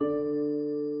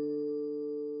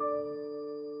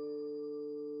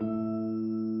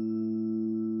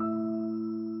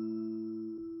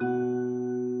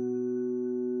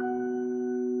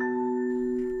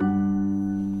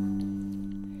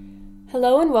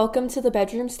Hello and welcome to the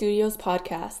Bedroom Studios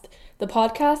podcast, the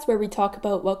podcast where we talk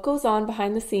about what goes on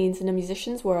behind the scenes in a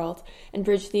musician's world and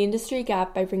bridge the industry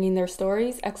gap by bringing their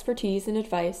stories, expertise, and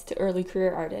advice to early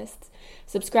career artists.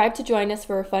 Subscribe to join us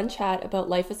for a fun chat about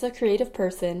life as a creative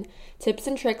person, tips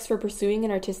and tricks for pursuing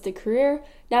an artistic career,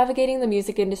 navigating the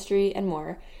music industry, and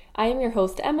more. I am your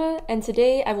host, Emma, and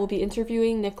today I will be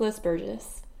interviewing Nicholas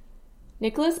Burgess.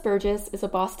 Nicholas Burgess is a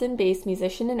Boston-based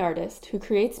musician and artist who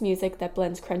creates music that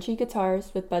blends crunchy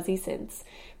guitars with buzzy synths,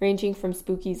 ranging from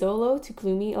spooky Zolo to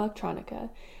gloomy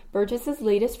electronica. Burgess's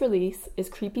latest release is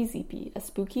Creepy Zeepy, a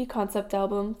spooky concept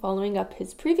album following up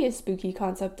his previous spooky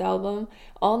concept album,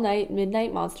 All Night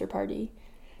Midnight Monster Party.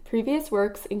 Previous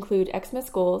works include Xmas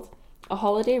Gold, a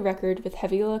holiday record with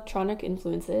heavy electronic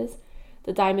influences,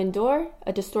 The Diamond Door,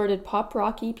 a distorted pop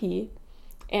rock EP,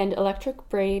 and Electric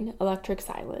Brain, Electric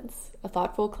Silence, a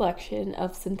thoughtful collection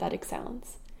of synthetic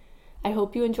sounds. I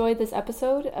hope you enjoyed this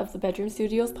episode of the Bedroom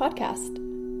Studios podcast.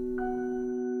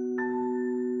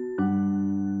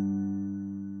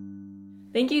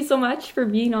 Thank you so much for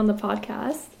being on the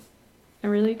podcast. I'm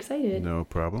really excited. No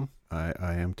problem. I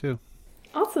am too.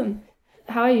 Awesome.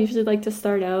 How I usually like to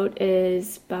start out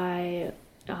is by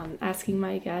asking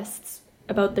my guests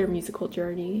about their musical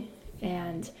journey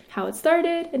and how it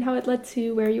started and how it led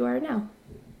to where you are now.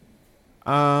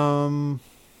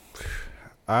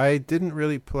 I didn't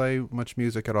really play much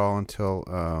music at all until,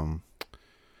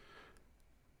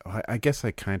 I guess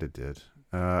I kind of did.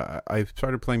 I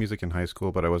started playing music in high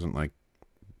school, but I wasn't like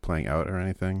playing out or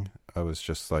anything. I was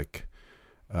just like,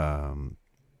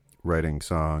 writing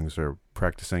songs or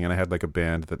practicing. And I had like a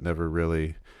band that never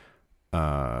really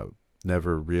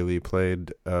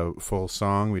played a full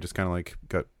song. We just kind of like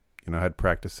got, had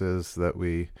practices that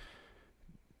we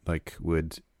like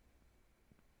would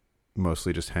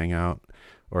mostly just hang out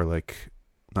or like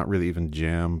not really even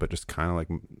jam, but just kind of like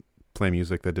play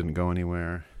music that didn't go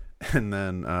anywhere. And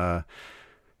then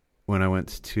when I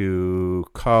went to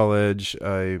college,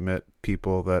 I met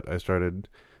people that I started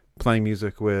playing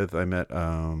music with. I met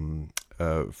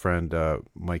a friend,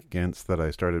 Mike Gintz, that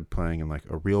I started playing in like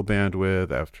a real band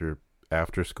with after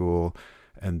school.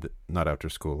 And not after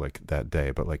school, like that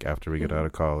day, but like after we get out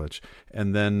of college.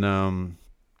 And then,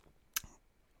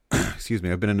 excuse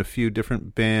me, I've been in a few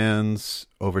different bands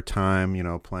over time,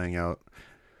 playing out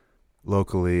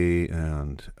locally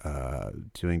and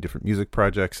doing different music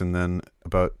projects. And then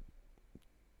about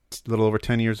a little over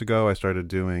 10 years ago, I started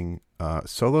doing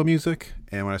solo music.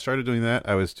 And when I started doing that,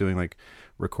 I was doing like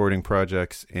recording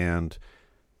projects and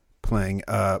playing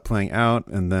out.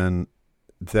 And then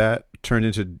that turned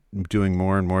into doing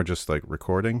more and more just like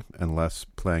recording and less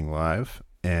playing live.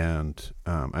 And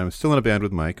I'm still in a band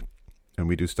with Mike, and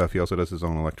we do stuff. He also does his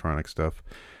own electronic stuff.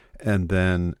 And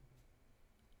then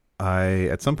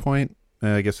at some point,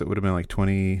 I guess it would have been like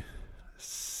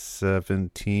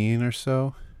 2017 or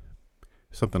so,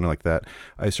 something like that,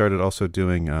 I started also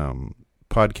doing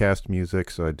podcast music.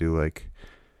 So I do like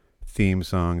theme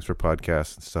songs for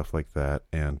podcasts and stuff like that.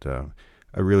 And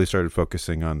I really started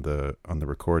focusing on the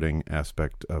recording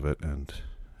aspect of it and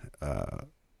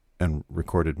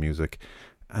recorded music.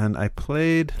 And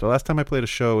the last time I played a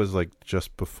show was like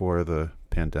just before the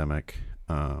pandemic.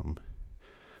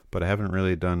 But I haven't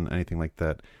really done anything like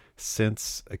that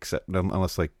since, except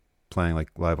unless like playing like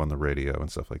live on the radio and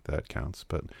stuff like that counts.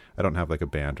 But I don't have like a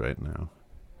band right now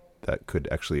that could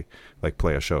actually like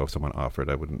play a show if someone offered.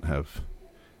 I wouldn't have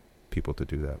people to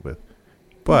do that with.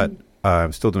 But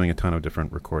I'm still doing a ton of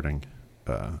different recording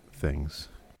things,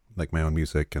 like my own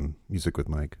music and music with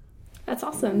Mike. That's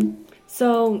awesome.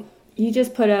 So you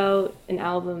just put out an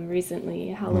album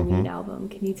recently, a Halloween album.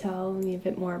 Can you tell me a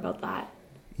bit more about that?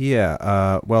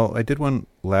 Yeah. Well, I did one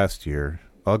last year.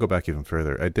 I'll go back even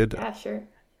further. Yeah, sure.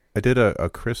 I did a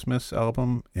Christmas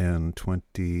album in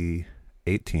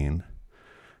 2018,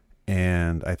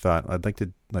 and I thought I'd like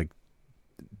to like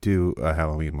do a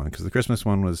Halloween one because the Christmas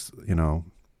one was,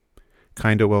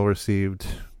 kind of well received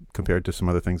compared to some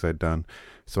other things I'd done.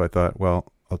 So I thought,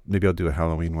 well, maybe I'll do a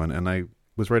Halloween one. And I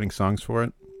was writing songs for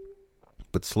it,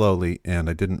 but slowly, and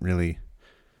I didn't really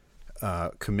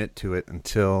commit to it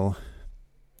until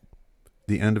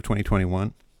the end of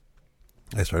 2021.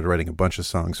 I started writing a bunch of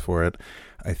songs for it.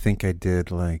 I think I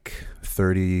did like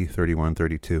 30, 31,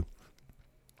 32.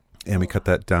 And we cut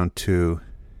that down to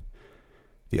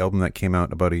the album that came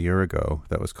out about a year ago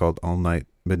that was called All Night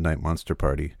Midnight Monster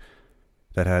Party.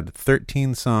 That had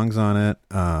 13 songs on it,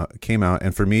 came out,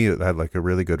 and for me, it had like a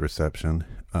really good reception.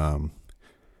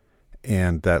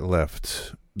 And that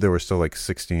left, there were still like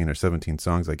 16 or 17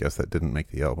 songs, I guess, that didn't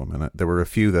make the album. And there were a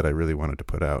few that I really wanted to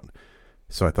put out.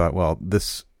 So I thought, well,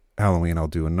 this Halloween, I'll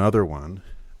do another one.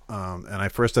 And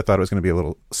at first I thought it was going to be a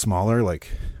little smaller, like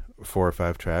 4 or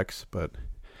 5 tracks, but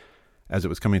as it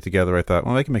was coming together, I thought,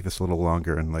 well, I can make this a little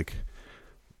longer and like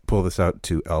pull this out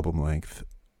to album length.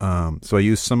 So I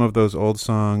used some of those old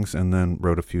songs and then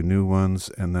wrote a few new ones.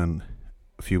 And then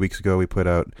a few weeks ago, we put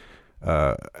out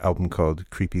an album called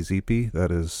Creepy Zeepy.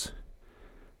 That is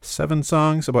 7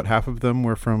 songs. About half of them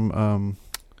were from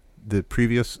the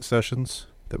previous sessions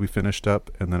that we finished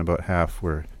up, and then about half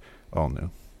were all new.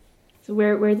 So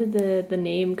where did the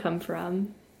name come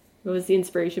from? What was the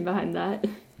inspiration behind that?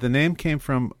 The name came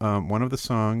from one of the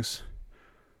songs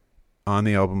on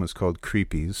the album is called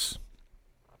Creepies,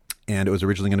 and it was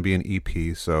originally going to be an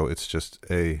EP, so it's just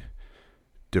a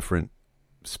different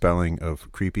spelling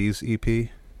of Creepies EP.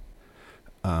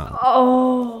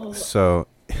 So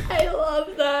I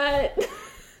love that.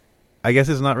 I guess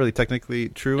it's not really technically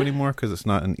true anymore because it's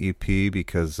not an EP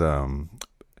because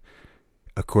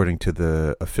according to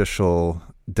the official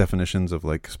definitions of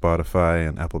like Spotify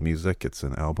and Apple Music, it's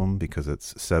an album because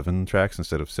it's 7 tracks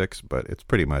instead of 6, but it's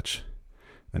pretty much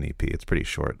an EP. It's pretty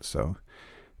short, so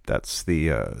that's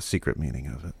the secret meaning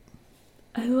of it.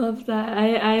 I love that.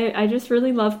 I just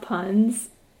really love puns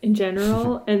in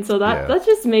general, and so that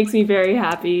just makes me very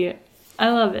happy. I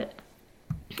love it.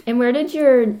 And where did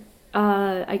your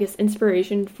I guess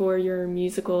inspiration for your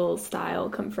musical style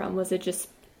come from? Was it just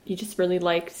you just really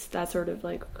liked that sort of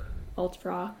like alt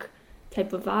rock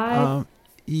type of vibe?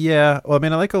 Yeah. Well, I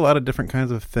mean, I like a lot of different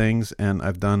kinds of things, and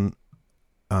I've done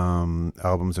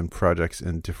albums and projects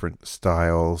in different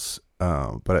styles,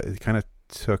 but it kind of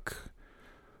took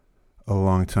a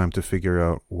long time to figure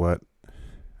out what,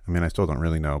 I mean, I still don't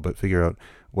really know, but figure out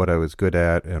what I was good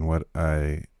at and what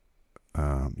I,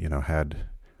 had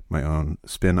my own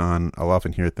spin on. I'll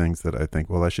often hear things that I think,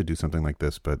 well, I should do something like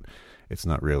this, but it's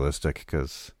not realistic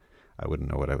because I wouldn't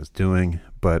know what I was doing.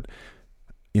 But,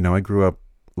 I grew up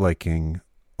liking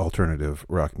alternative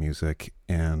rock music,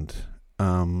 and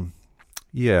I've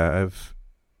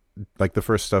like the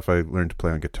first stuff I learned to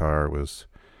play on guitar was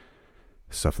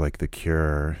stuff like The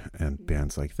Cure and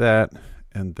bands like that,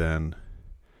 and then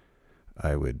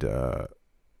I would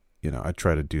I'd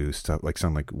try to do stuff like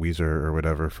sound like Weezer or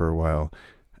whatever for a while,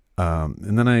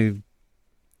 and then I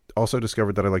also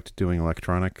discovered that I liked doing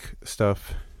electronic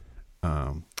stuff,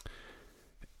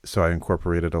 so I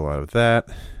incorporated a lot of that,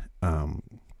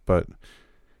 but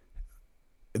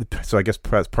so I guess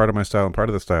that's part of my style, and part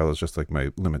of the style is just like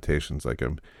my limitations. Like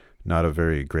I'm not a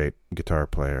very great guitar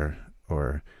player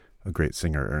or a great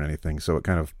singer or anything, so it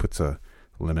kind of puts a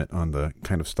limit on the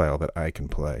kind of style that I can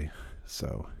play.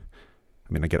 So,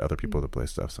 I mean, I get other people to play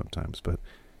stuff sometimes, but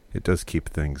it does keep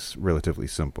things relatively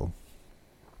simple.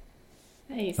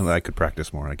 Nice. And I could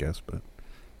practice more, I guess, but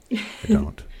I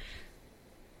don't.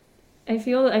 I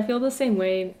feel the same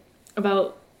way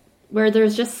about where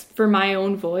there's just, for my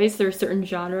own voice, there's certain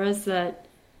genres that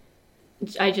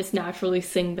I just naturally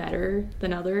sing better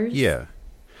than others. Yeah.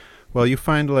 Well, you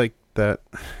find like that,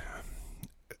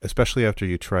 especially after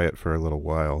you try it for a little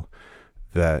while,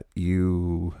 that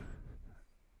you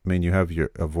have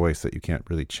a voice that you can't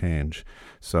really change.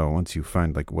 So once you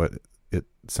find like what it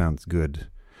sounds good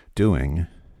doing,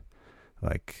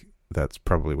 like that's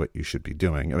probably what you should be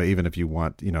doing. I mean, even if you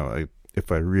want, if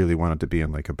I really wanted to be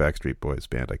in like a Backstreet Boys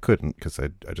band, I couldn't because I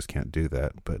just can't do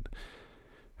that. But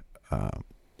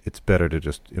it's better to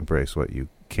just embrace what you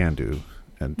can do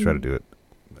and try to do it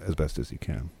as best as you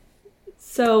can.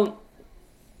 So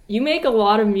you make a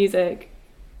lot of music,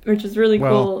 which is really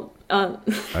cool.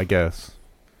 I guess.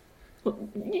 You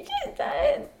did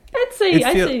that. I'd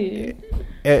say.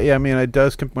 Yeah, I mean, it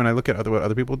does. When I look at what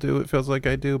other people do, it feels like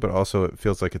I do, but also it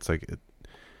feels like it's like.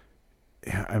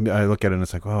 I mean, I look at it and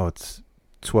it's like, oh, it's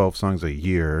 12 songs a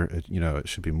year. It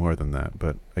should be more than that,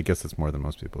 but I guess it's more than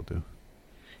most people do.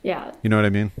 Yeah. You know what I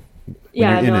mean? When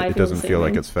you're in it doesn't feel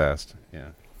like it's fast. Yeah.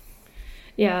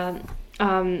 Yeah.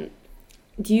 Can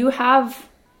you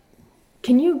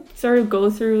sort of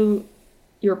go through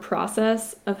your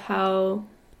process of how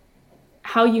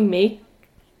you make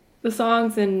the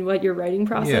songs and what your writing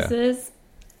process is?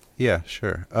 Yeah,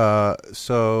 sure.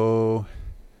 So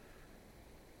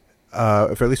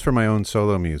if at least for my own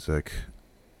solo music,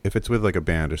 if it's with like a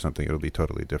band or something, it'll be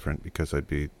totally different because I'd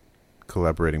be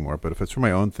collaborating more. But if it's for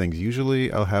my own things,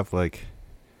 usually I'll have like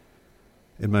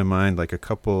in my mind like a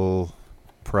couple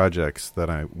projects that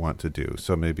I want to do.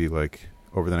 So maybe like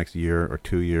over the next year or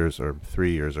 2 years or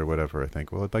 3 years or whatever, I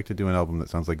think, well, I'd like to do an album that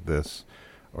sounds like this,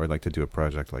 or I'd like to do a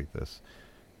project like this.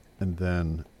 And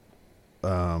then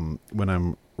when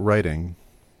I'm writing,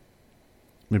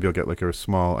 maybe I'll get like a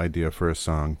small idea for a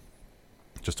song,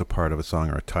 just a part of a song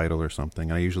or a title or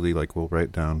something. And I usually like will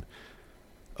write down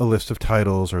a list of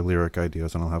titles or lyric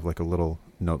ideas, and I'll have like a little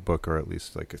notebook or at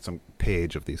least like some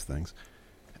page of these things.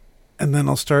 And then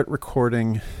I'll start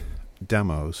recording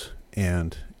demos.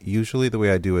 And usually the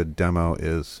way I do a demo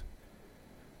is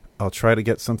I'll try to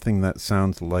get something that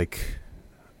sounds like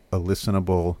a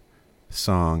listenable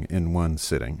song in one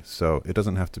sitting. So it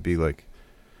doesn't have to be like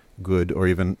good, or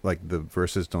even like the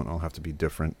verses don't all have to be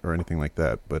different or anything like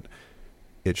that, but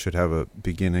it should have a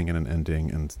beginning and an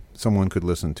ending, and someone could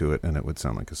listen to it and it would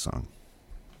sound like a song.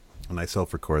 And I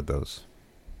self-record those.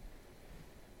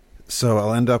 So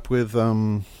I'll end up with,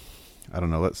 I don't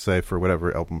know, let's say for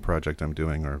whatever album project I'm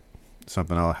doing or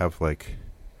something, I'll have like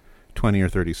 20 or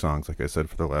 30 songs. Like I said,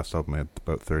 for the last album I had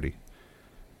about 30.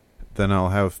 Then I'll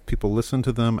have people listen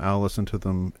to them, I'll listen to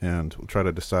them, and we'll try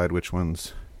to decide which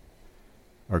ones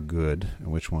are good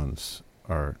and which ones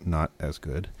are not as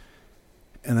good.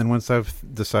 And then once I've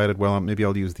decided, well, maybe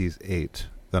I'll use these 8,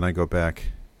 then I go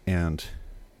back and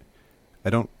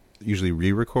I don't usually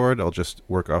re-record. I'll just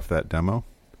work off that demo.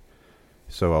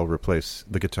 So I'll replace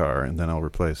the guitar, and then I'll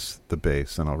replace the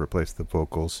bass, and I'll replace the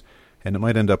vocals. And it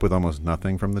might end up with almost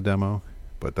nothing from the demo,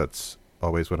 but that's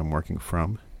always what I'm working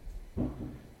from.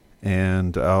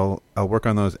 And I'll work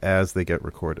on those as they get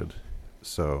recorded.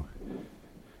 So,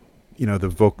 you know,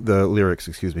 the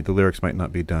lyrics might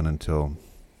not be done until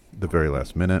the very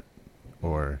last minute,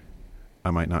 or I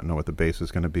might not know what the bass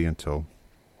is going to be until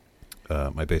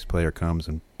my bass player comes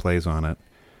and plays on it,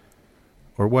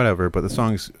 or whatever. But the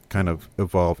songs kind of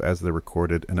evolve as they're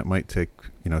recorded, and it might take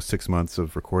 6 months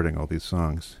of recording all these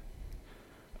songs.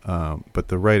 But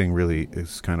the writing really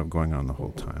is kind of going on the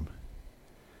whole time.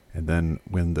 And then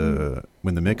when the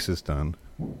mix is done,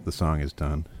 the song is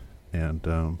done, and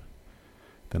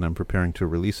then I'm preparing to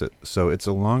release it. So it's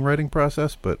a long writing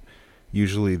process, but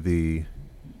usually the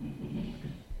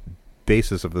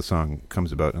basis of the song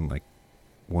comes about in like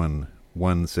one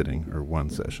sitting or one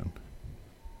session.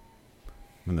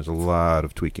 And there's a lot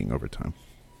of tweaking over time.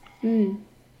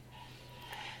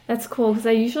 That's cool, because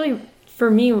I usually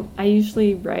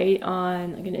write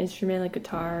on like an instrument like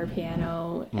guitar,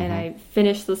 piano, and I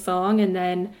finish the song, and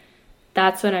then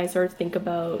that's when I sort of think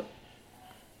about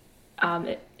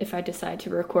if I decide to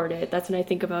record it. That's when I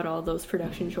think about all those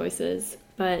production choices.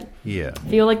 But yeah, I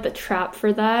feel like the trap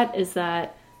for that is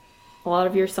that a lot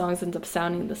of your songs end up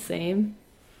sounding the same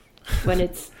when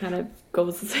it's kind of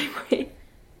goes the same way.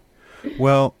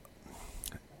 Well,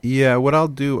 yeah, what I'll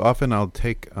do, often I'll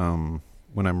take,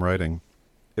 when I'm writing,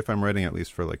 if I'm writing at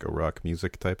least for like a rock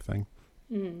music type thing,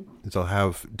 is I'll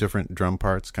have different drum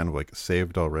parts kind of like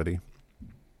saved already.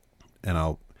 And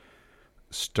I'll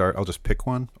just pick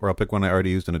one, or I'll pick one I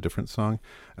already used in a different song,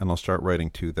 and I'll start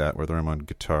writing to that, whether I'm on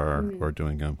guitar or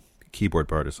doing a keyboard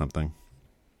part or something.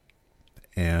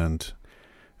 And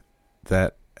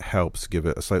that helps give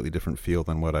it a slightly different feel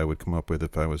than what I would come up with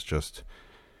if I was just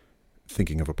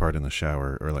thinking of a part in the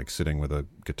shower or like sitting with a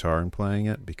guitar and playing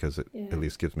it, because it at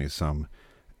least gives me some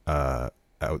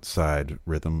outside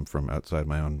rhythm from outside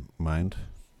my own mind.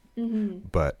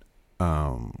 But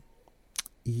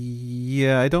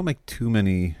yeah, I don't make too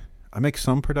many. I make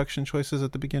some production choices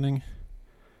at the beginning,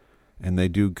 and they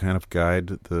do kind of guide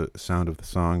the sound of the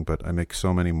song, but I make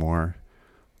so many more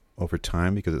over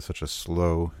time because it's such a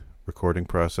slow recording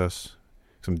process.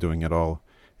 So I'm doing it all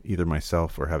either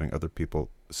myself or having other people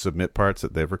submit parts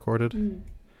that they've recorded.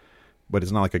 But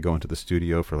it's not like I go into the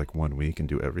studio for like 1 week and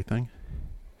do everything.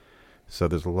 So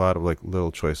there's a lot of like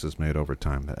little choices made over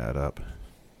time that add up.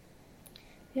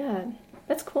 Yeah,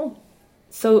 that's cool.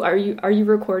 So are you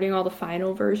recording all the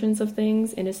final versions of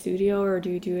things in a studio, or do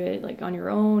you do it like on your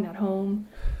own at home?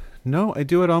 No, I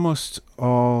do it almost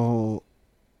all.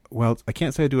 Well, I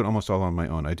can't say I do it almost all on my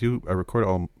own. I record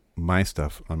all my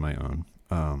stuff on my own.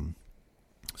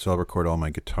 So I'll record all my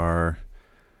guitar,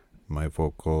 my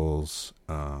vocals,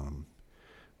 a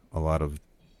lot of,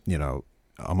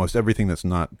 almost everything that's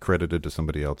not credited to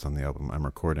somebody else on the album, I'm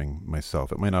recording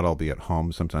myself. It might not all be at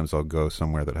home. Sometimes I'll go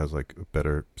somewhere that has like a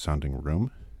better sounding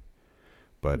room,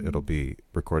 but it'll be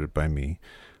recorded by me.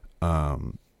 My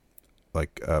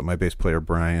bass player,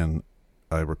 Brian,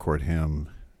 I record him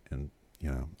and,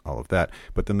 all of that.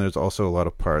 But then there's also a lot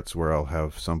of parts where I'll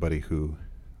have somebody who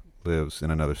lives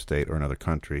in another state or another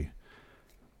country,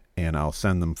 and I'll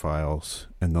send them files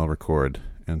and they'll record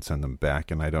and send them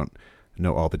back. And I don't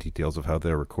know all the details of how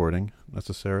they're recording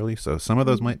necessarily. So some of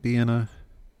those might be in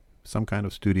some kind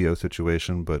of studio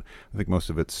situation, but I think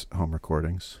most of it's home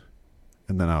recordings.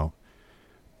 And then I'll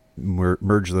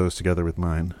merge those together with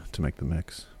mine to make the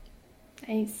mix.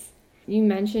 Nice. You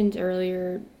mentioned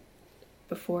earlier,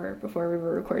 before we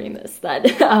were recording this,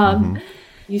 that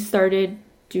you started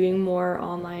doing more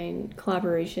online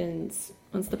collaborations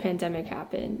the pandemic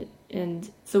happened.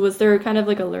 And so was there kind of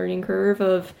like a learning curve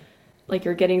of like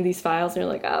you're getting these files and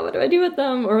you're like, oh, what do I do with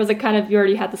them? Or was it kind of you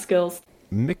already had the skills?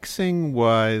 Mixing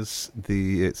wise,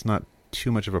 it's not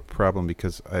too much of a problem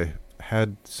because I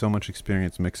had so much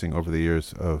experience mixing over the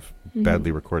years of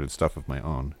badly recorded stuff of my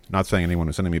own. Not saying anyone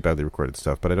was sending me badly recorded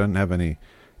stuff, but I didn't have any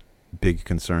big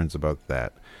concerns about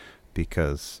that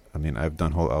because, I mean, I've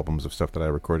done whole albums of stuff that I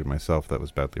recorded myself that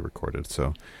was badly recorded.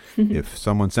 So if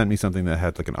someone sent me something that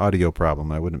had like an audio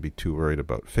problem, I wouldn't be too worried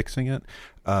about fixing it.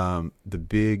 The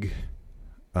big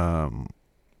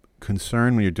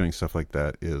concern when you're doing stuff like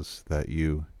that is that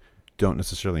you don't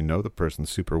necessarily know the person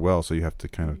super well, so you have to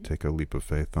kind of take a leap of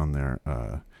faith on their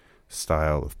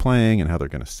style of playing and how they're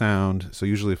going to sound. So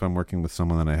usually if I'm working with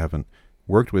someone that I haven't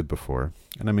worked with before,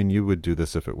 and I mean you would do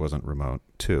this if it wasn't remote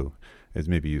too, is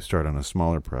maybe you start on a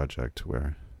smaller project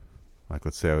where, like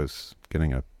let's say I was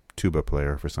getting a tuba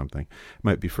player for something. It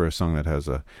might be for a song that has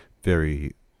a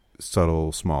very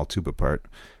subtle small tuba part,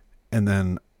 and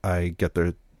then I get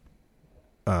their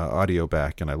audio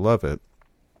back and I love it.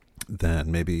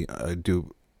 Then maybe I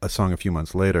do a song a few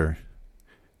months later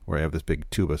where I have this big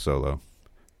tuba solo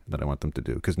that I want them to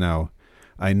do, because now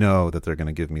I know that they're going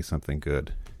to give me something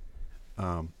good.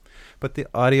 But the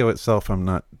audio itself I'm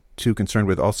not too concerned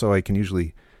with. Also, I can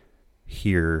usually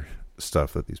hear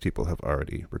stuff that these people have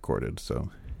already recorded, so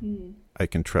I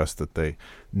can trust that they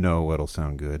know what'll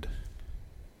sound good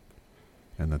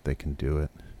and that they can do it.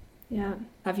 Yeah.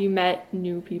 Have you met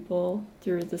new people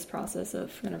through this process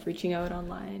of kind of reaching out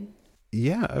online?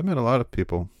 Yeah, I've met a lot of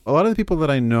people. A lot of the people that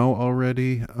I know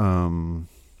already,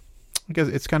 I guess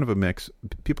it's kind of a mix.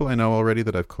 People I know already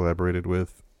that I've collaborated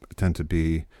with tend to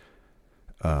be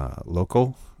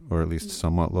local, or at least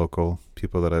somewhat local.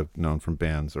 People that I've known from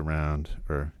bands around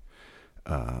or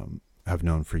have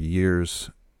known for years.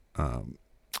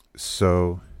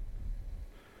 So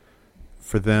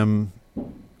for them,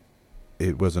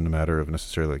 it wasn't a matter of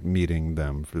necessarily like meeting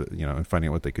them for, and finding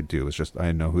out what they could do. It's just,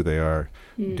 I know who they are.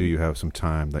 Do you have some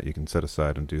time that you can set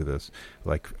aside and do this?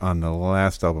 Like on the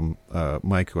last album,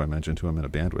 Mike, who I mentioned, who I'm in a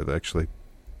band with, actually,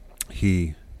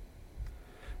 he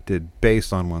did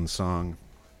bass on one song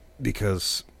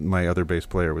because my other bass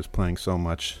player was playing so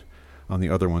much on the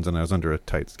other ones and I was under a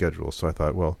tight schedule. So I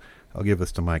thought, well, I'll give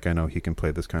this to Mike. I know he can play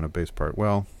this kind of bass part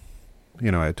well.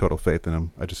 I had total faith in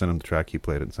him. I just sent him the track, he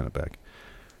played it and sent it back.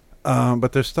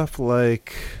 But there's stuff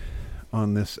like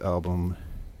on this album,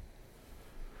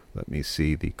 let me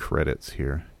see the credits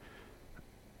here.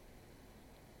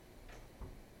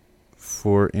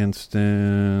 For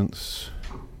instance,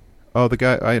 the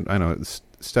guy, I know, it's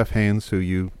Steph Haynes, who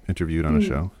you interviewed on a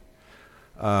show.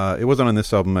 It wasn't on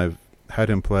this album. I've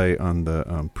had him play on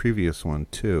the previous one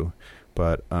too,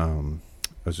 but I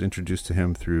was introduced to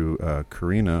him through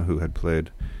Karina, who had played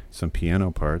some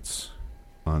piano parts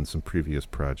on some previous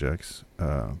projects,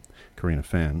 Karina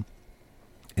Fan,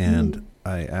 and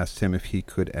I asked him if he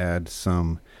could add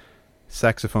some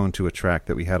saxophone to a track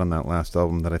that we had on that last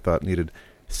album that I thought needed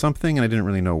something, and I didn't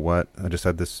really know what. I just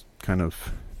had this kind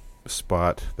of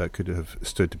spot that could have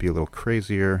stood to be a little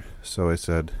crazier, so I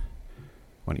said,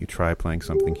 why don't you try playing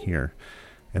something here?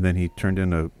 And then he turned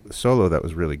in a solo that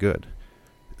was really good.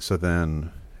 So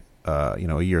then, a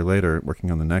year later, working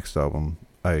on the next album,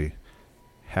 I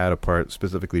had a part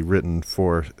specifically written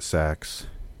for sax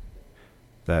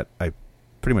that I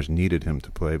pretty much needed him to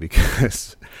play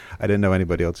because I didn't know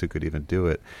anybody else who could even do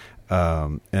it.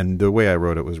 And the way I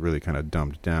wrote it was really kind of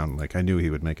dumbed down. Like, I knew he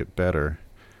would make it better,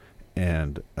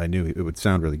 and I knew it would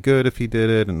sound really good if he did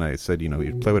it. And I said, you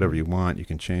play whatever you want. You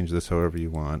can change this however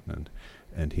you want.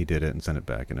 And he did it and sent it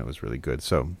back, and it was really good.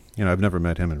 So, I've never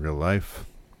met him in real life,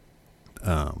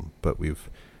 but we've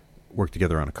worked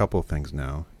together on a couple of things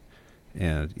now.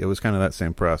 And it was kind of that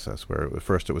same process where at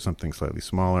first it was something slightly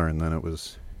smaller, and then it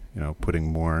was,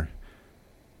 putting more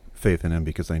faith in him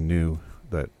because I knew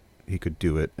that he could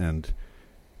do it, and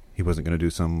he wasn't going to do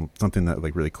something that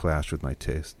like really clashed with my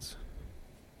tastes.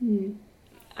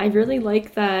 I really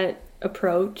like that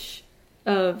approach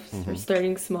of sort of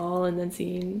starting small and then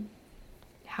seeing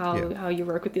how you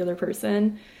work with the other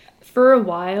person. For a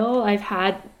while, I've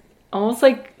had almost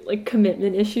like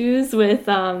commitment issues with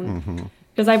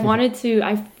because I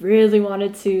really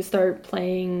wanted to start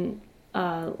playing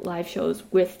live shows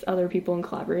with other people and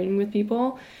collaborating with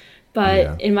people.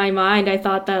 But in my mind, I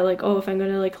thought that like, if I'm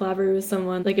going to like collaborate with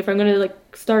someone, like if I'm going to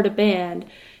like start a band,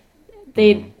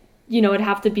 they'd, it'd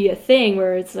have to be a thing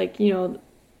where it's like,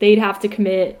 they'd have to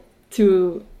commit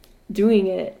to doing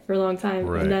it for a long time.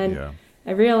 Right, and then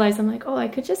I realized I'm like, I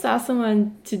could just ask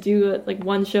someone to do like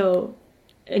one show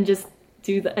and just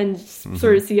do and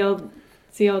sort of see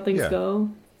how things go.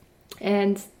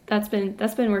 And that's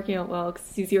been working out well because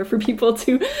it's easier for people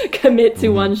to commit to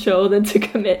one show than to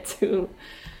commit to,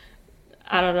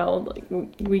 I don't know, like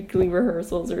weekly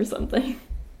rehearsals or something.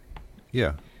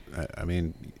 Yeah. I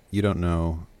mean, you don't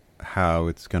know how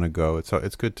it's going to go.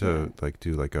 It's good to like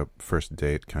do like a first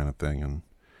date kind of thing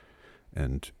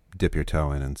and dip your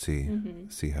toe in and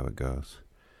see how it goes.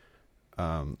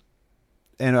 And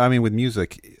I mean, with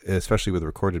music, especially with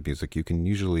recorded music, you can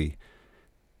usually,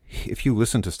 if you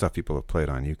listen to stuff people have played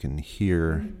on, you can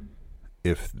hear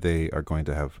if they are going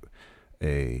to have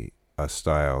a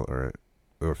style or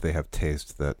if they have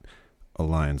taste that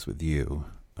aligns with you.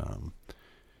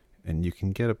 And you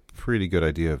can get a pretty good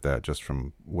idea of that just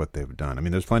from what they've done. I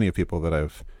mean, there's plenty of people that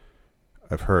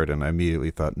I've heard, and I immediately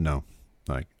thought, no,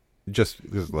 like just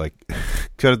like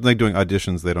like doing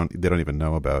auditions they don't even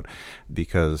know about,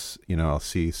 because I'll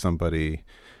see somebody,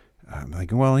 I'm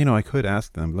like, well, I could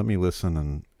ask them, let me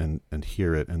listen and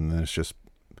hear it, and then it's just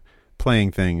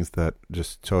playing things that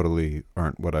just totally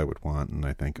aren't what I would want, and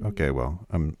I think, okay, well,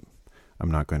 I'm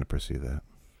not going to pursue that.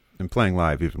 And playing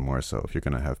live even more so. If you're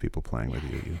going to have people playing with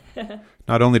you,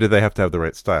 not only do they have to have the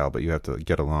right style, but you have to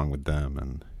get along with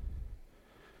them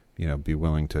and be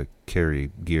willing to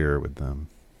carry gear with them.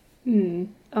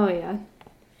 Oh yeah,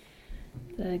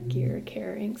 the gear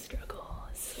carrying struggle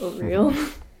is so real.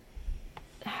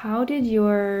 How did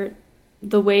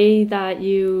the way that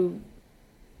you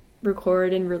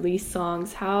record and release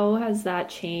songs, how has that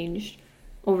changed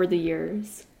over the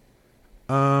years?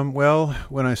 Well,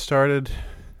 when I started,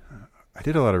 I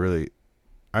did a lot of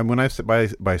when I say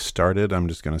by started, I'm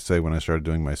just going to say when I started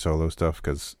doing my solo stuff,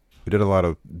 because we did a lot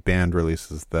of band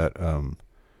releases that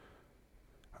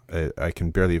I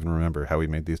can barely even remember how we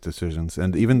made these decisions.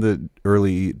 And even the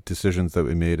early decisions that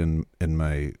we made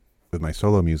with my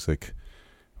solo music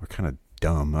were kind of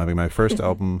dumb. I mean, my first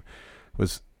album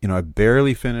was, I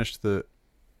barely finished it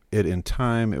in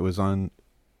time. It was on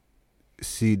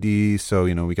CD, so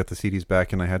we got the CDs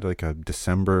back, and I had like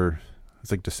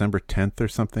it's like December 10th or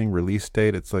something release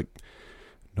date. It's like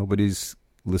nobody's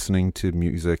listening to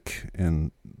music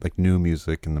and like new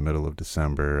music in the middle of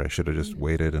December. I should have just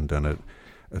waited and done it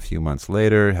a few months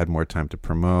later, had more time to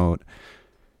promote,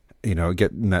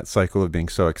 get in that cycle of being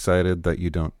so excited that you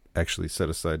don't actually set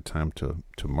aside time to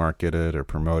market it or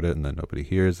promote it, and then nobody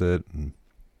hears it. And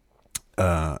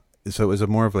so it was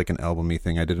more of like an album-y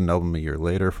thing. I did an album a year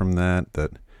later from that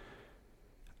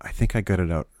I think I got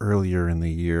it out earlier in the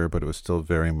year, but it was still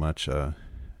very much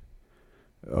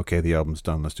okay, the album's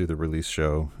done, let's do the release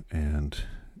show, and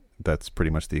that's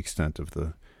pretty much the extent of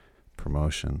the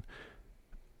promotion.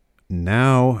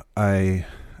 Now I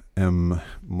am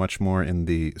much more in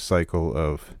the cycle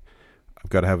of I've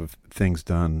got to have things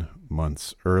done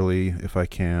months early if I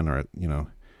can, or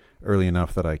early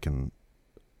enough that I can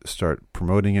start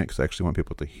promoting it because I actually want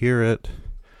people to hear it.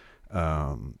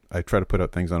 I try to put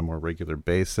out things on a more regular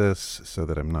basis so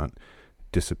that I'm not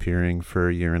disappearing for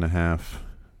a year and a half,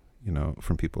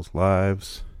 from people's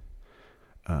lives.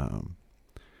 And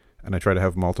I try to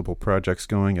have multiple projects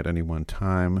going at any one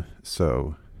time.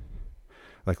 So,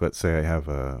 like, let's say I have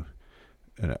an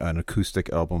acoustic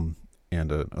album and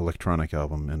an electronic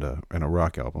album and a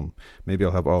rock album. Maybe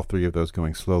I'll have all three of those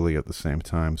going slowly at the same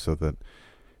time so that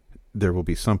there will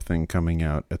be something coming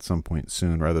out at some point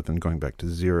soon rather than going back to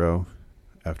zero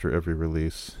after every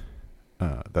release.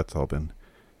 That's all been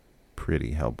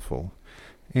pretty helpful.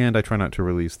 And I try not to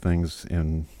release things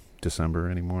in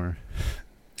December anymore.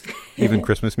 Even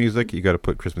Christmas music, you got to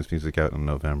put Christmas music out in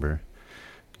November.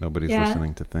 Nobody's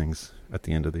listening to things at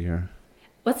the end of the year.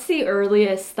 What's the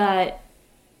earliest that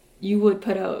you would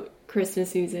put out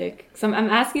Christmas music? So I'm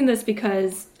asking this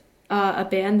because a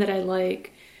band that I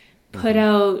like put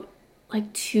out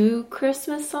like 2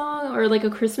 Christmas songs or like a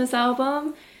Christmas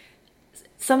album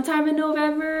sometime in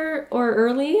November or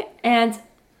early, and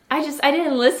I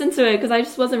didn't listen to it because I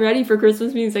just wasn't ready for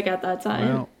Christmas music at that time.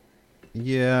 Well,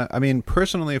 yeah, I mean,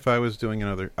 personally, if I was doing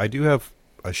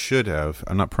I should have,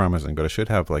 I'm not promising, but I should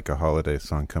have like a holiday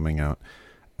song coming out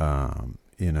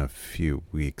in a few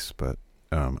weeks, but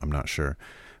I'm not sure.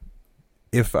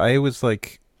 If I was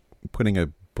like putting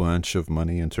a bunch of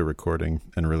money into recording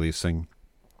and releasing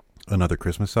another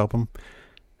Christmas album,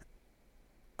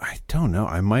 I don't know.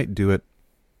 I might do it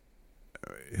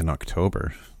in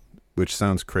October, which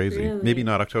sounds crazy. Really? Maybe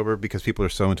not October because people are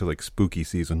so into like spooky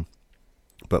season,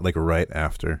 but like right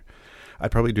after.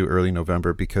 I'd probably do early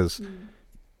November because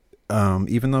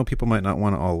even though people might not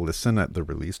want to all listen at the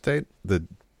release date,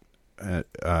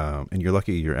 and you're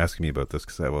lucky you're asking me about this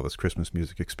because I have all this Christmas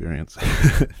music experience.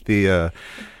 Even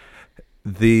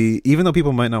though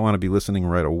people might not want to be listening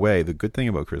right away, the good thing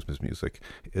about Christmas music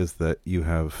is that you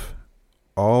have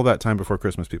all that time before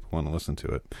Christmas, people want to listen to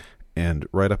it, and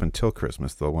right up until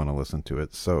Christmas, they'll want to listen to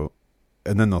it. So,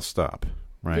 and then they'll stop.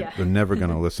 Right? Yeah. They're never going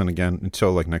to listen again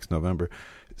until like next November.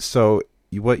 So,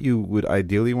 what you would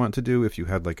ideally want to do if you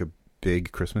had like a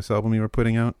big Christmas album you were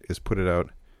putting out is put it out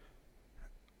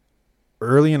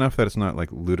early enough that it's not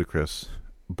like ludicrous,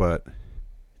 but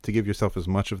to give yourself as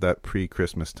much of that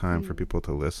pre-Christmas time for people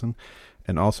to listen.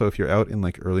 And also, if you're out in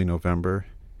like early November,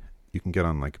 you can get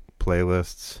on like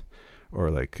playlists or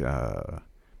like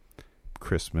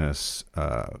Christmas,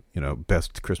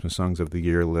 best Christmas songs of the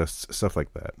year lists, stuff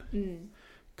like that.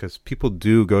 Because people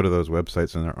do go to those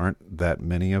websites, and there aren't that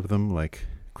many of them, like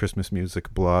Christmas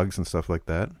music blogs and stuff like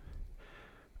that.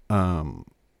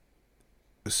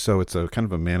 So it's a kind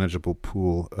of a manageable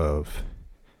pool of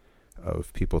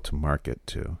people to market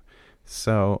to.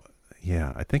 So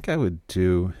yeah, I think I would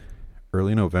do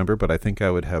early November, but I think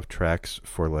I would have tracks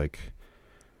for like,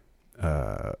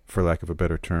 for lack of a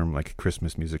better term, like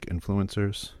Christmas music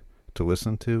influencers to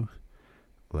listen to,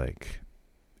 like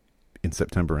in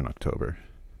September and October.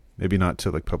 Maybe not to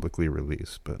like publicly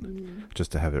release, but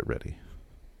just to have it ready.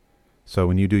 So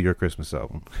when you do your Christmas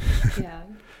album, Yeah.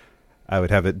 I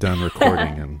would have it done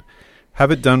recording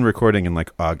in like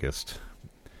August,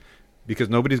 because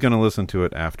nobody's going to listen to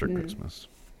it after Christmas.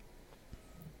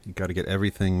 You got to get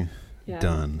everything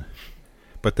done,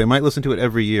 but they might listen to it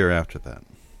every year after that.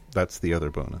 That's the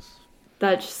other bonus.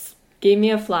 That just gave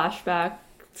me a flashback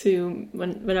to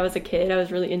when I was a kid. I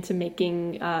was really into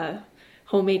making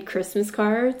homemade Christmas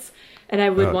cards, and I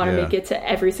would want to make it to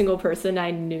every single person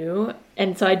I knew.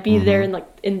 And so I'd be there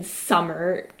in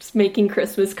summer just making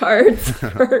Christmas cards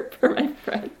for my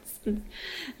friends.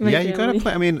 My you got to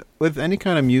plan. I mean, with any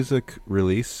kind of music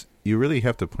release, you really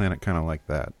have to plan it kind of like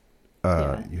that.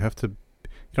 You have to.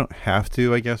 You don't have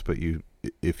to, I guess, but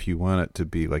if you want it to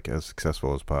be like as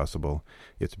successful as possible,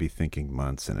 you have to be thinking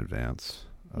months in advance.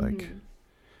 Like,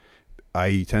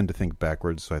 I tend to think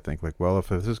backwards, so I think like, well, if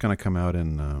this is going to come out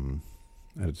in,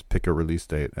 let's pick a release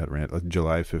date at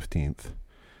July 15th,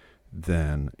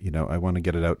 then, I want to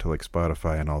get it out to like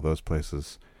Spotify and all those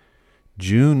places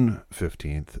June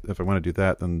 15th. If I want to do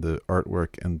that, then the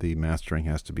artwork and the mastering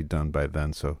has to be done by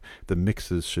then. So the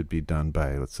mixes should be done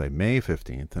by, let's say, May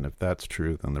 15th. And if that's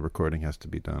true, then the recording has to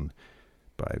be done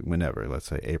by whenever, let's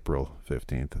say April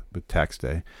 15th, with tax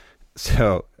day.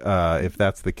 So if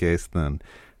that's the case, then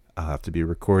I'll have to be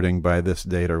recording by this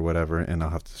date or whatever, and I'll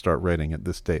have to start writing at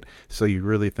this date. So you're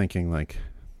really thinking like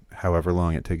however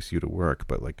long it takes you to work,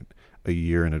 but like a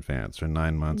year in advance or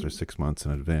 9 months or 6 months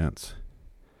in advance.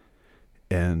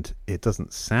 And it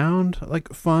doesn't sound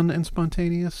like fun and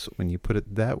spontaneous when you put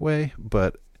it that way,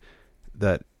 but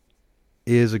that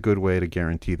is a good way to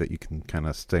guarantee that you can kind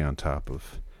of stay on top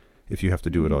of, if you have to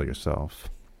do it all yourself,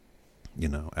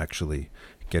 actually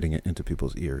getting it into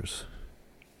people's ears.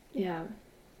 Yeah.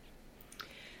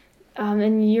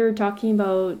 And you're talking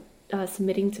about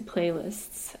submitting to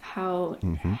playlists. How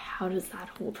does that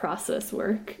whole process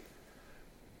work?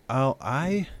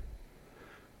 I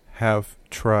have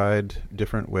tried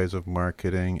different ways of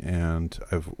marketing, and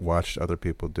I've watched other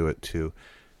people do it too.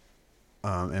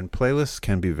 And playlists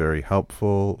can be very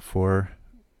helpful for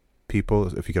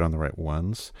people if you get on the right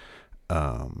ones.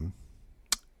 And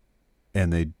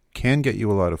they can get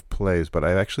you a lot of plays, but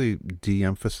I've actually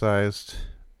de-emphasized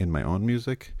in my own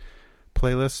music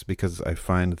playlists, because I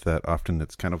find that often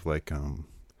it's kind of like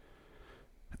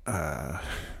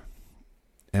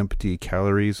empty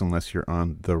calories unless you're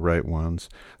on the right ones.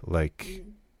 Like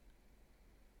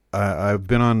I've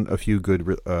been on a few good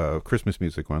Christmas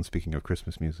music ones, speaking of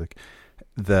Christmas music,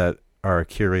 that are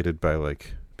curated by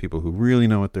like people who really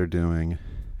know what they're doing,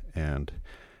 and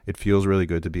it feels really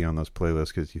good to be on those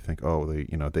playlists because you think, oh,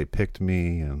 they picked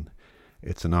me, and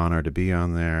it's an honor to be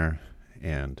on there,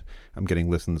 and I'm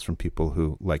getting listens from people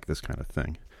who like this kind of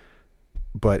thing.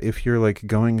 But if you're like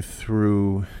going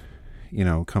through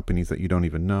companies that you don't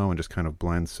even know and just kind of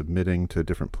blind submitting to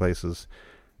different places,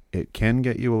 it can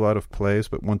get you a lot of plays.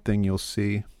 But one thing you'll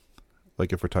see,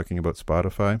 like if we're talking about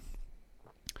Spotify,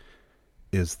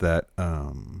 is that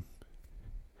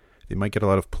you might get a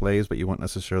lot of plays, but you won't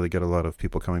necessarily get a lot of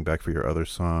people coming back for your other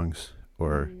songs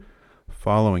or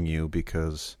following you,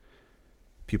 because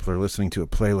people are listening to a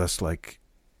playlist like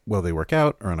while they work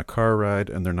out or on a car ride,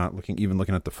 and they're not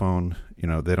looking at the phone.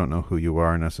 They don't know who you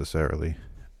are necessarily.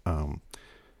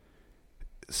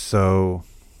 So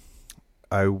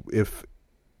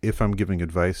if I'm giving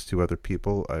advice to other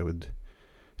people, I would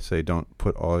say don't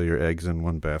put all your eggs in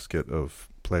one basket of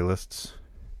playlists,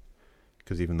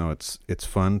 because even though it's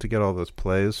fun to get all those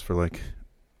plays for like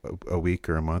a week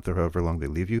or a month or however long they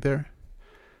leave you there,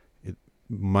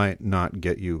 might not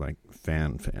get you like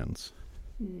fans.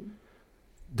 Mm.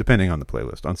 Depending on the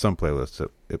playlist. On some playlists,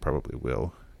 it probably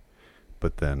will.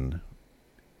 But then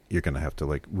you're going to have to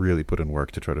like really put in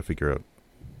work to try to figure out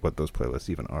what those playlists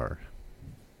even are.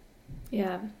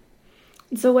 Yeah.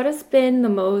 So what has been the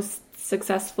most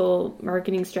successful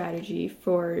marketing strategy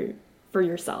for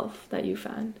yourself that you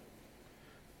found?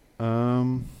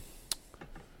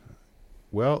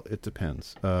 Well, it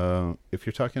depends. If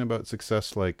you're talking about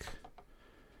success, like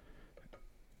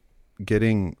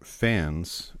getting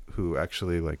fans who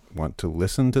actually like want to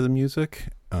listen to the music,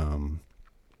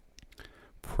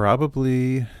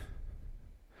 probably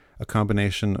a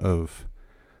combination of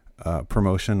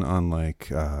promotion on like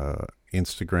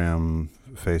Instagram,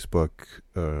 Facebook,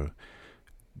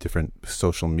 different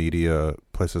social media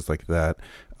places like that.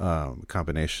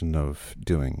 Combination of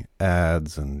doing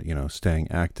ads and, you know, staying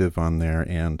active on there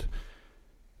and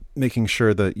making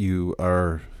sure that you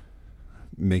are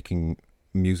making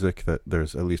music that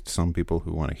there's at least some people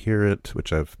who want to hear it,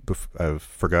 which I've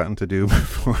forgotten to do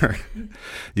before.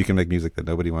 You can make music that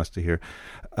nobody wants to hear.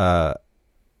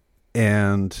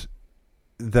 And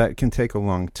that can take a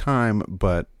long time,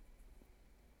 but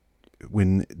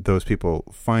when those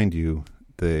people find you,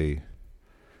 they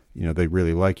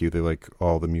really like you. They like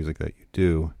all the music that you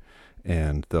do,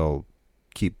 and they'll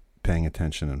keep paying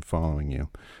attention and following you.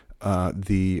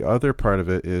 The other part of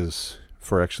it is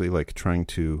for actually like trying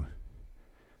to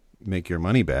make your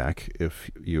money back,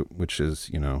 which is,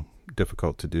 you know,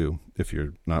 difficult to do if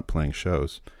you're not playing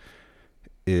shows,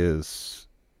 is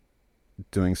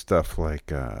doing stuff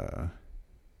like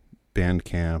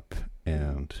Bandcamp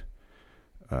and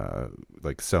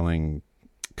like selling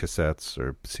cassettes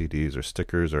or CDs or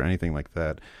stickers or anything like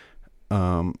that.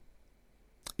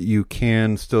 You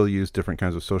can still use different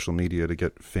kinds of social media to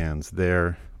get fans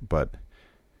there, but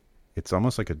it's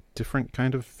almost like a different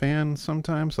kind of fan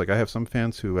sometimes. Like I have some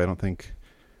fans who I don't think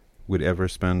would ever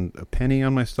spend a penny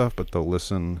on my stuff, but they'll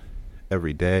listen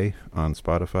every day on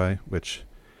Spotify, which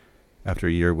after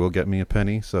a year will get me a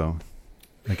penny. So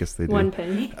I guess they do. 1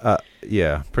 penny.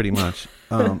 Yeah, pretty much.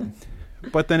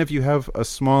 But then if you have a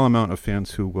small amount of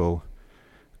fans who will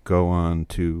go on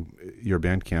to your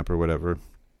Bandcamp or whatever,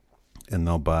 and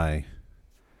they'll buy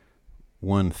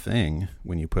one thing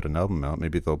when you put an album out,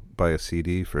 maybe they'll buy a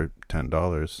CD for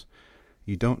 $10.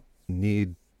 You don't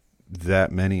need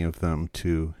that many of them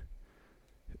to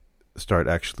start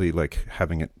actually like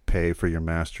having it pay for your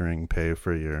mastering, pay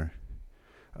for your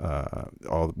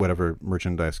all whatever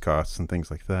merchandise costs and things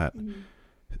like that. Mm-hmm.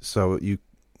 So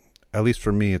at least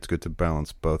for me, it's good to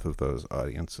balance both of those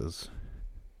audiences,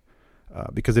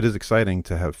 because it is exciting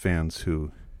to have fans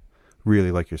who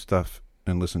really like your stuff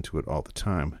and listen to it all the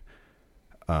time.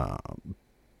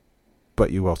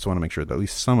 But you also want to make sure that at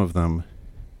least some of them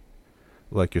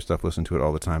like your stuff, listen to it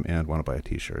all the time, and want to buy a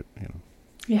T-shirt. You know.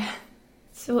 Yeah.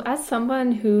 So as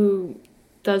someone who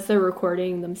does their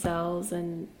recording themselves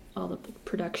and all the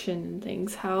production and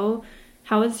things, how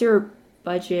is your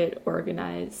budget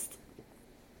organized?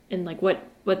 And like what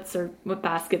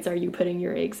baskets are you putting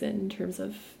your eggs in terms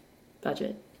of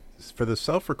budget? For the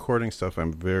self-recording stuff,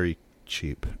 I'm very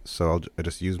cheap. So I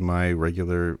just use my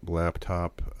regular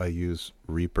laptop. I use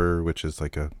Reaper, which is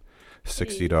like a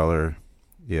 $60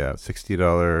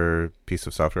 piece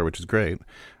of software, which is great.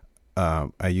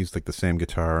 I use like the same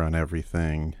guitar on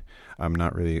everything. I'm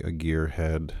not really a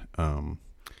gearhead.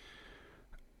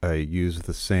 I use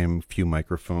the same few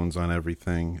microphones on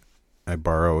everything. I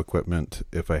borrow equipment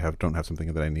if I don't have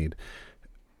something that I need.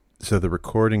 So the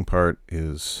recording part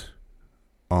is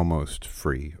almost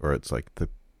free, or it's like the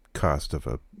cost of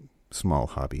a small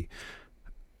hobby.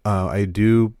 I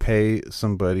do pay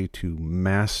somebody to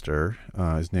master.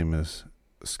 His name is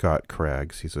Scott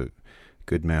Craggs. He's a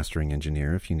good mastering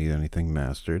engineer if you need anything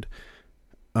mastered.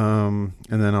 And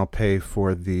then I'll pay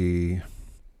for the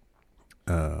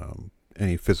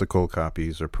any physical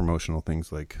copies or promotional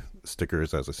things like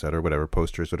stickers, as I said, or whatever,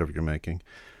 posters, whatever you're making.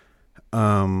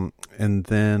 And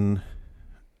then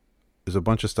there's a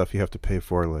bunch of stuff you have to pay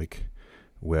for, like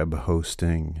web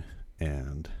hosting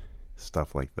and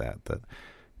stuff like that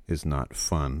is not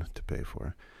fun to pay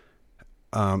for.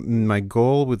 My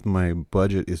goal with my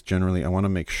budget is generally I want to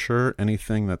make sure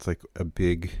anything that's like a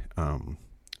big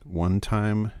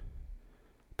one-time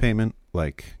payment,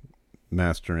 like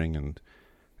mastering and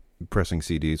pressing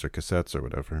CDs or cassettes or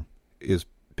whatever,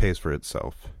 pays for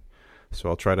itself. So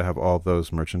I'll try to have all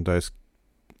those merchandise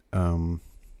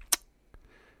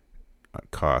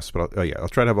costs, but I'll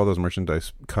try to have all those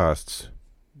merchandise costs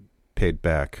paid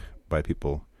back by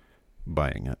people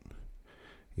buying it.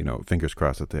 You know, fingers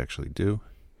crossed that they actually do.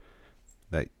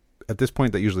 That at this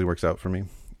point, that usually works out for me.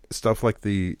 stuff like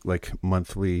the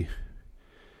monthly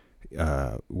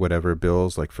whatever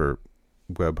bills, like for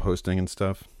web hosting and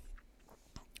stuff,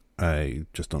 I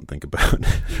just don't think about.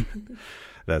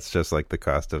 That's just like the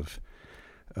cost of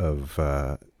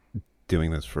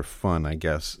doing this for fun, I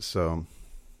guess. So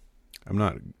I'm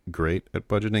not great at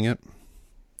budgeting it.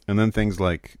 And then things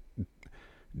like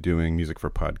doing music for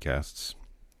podcasts,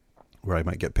 where I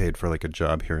might get paid for like a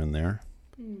job here and there.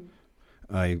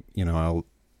 I'll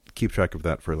keep track of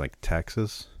that for like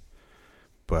taxes,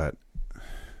 but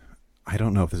I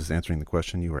don't know if this is answering the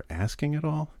question you were asking at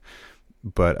all.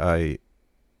 But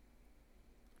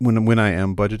when I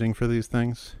am budgeting for these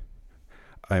things,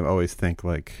 I always think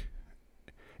like,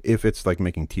 if it's like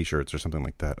making t-shirts or something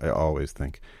like that, I always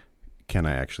think, can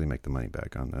I actually make the money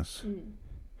back on this?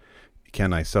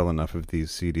 Can I sell enough of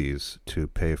these CDs to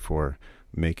pay for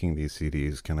making these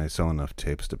CDs? Can I sell enough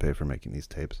tapes to pay for making these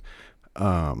tapes?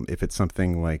 If it's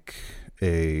something like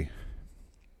a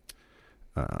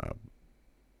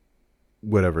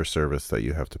whatever service that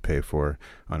you have to pay for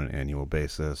on an annual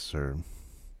basis, or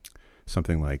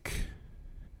something like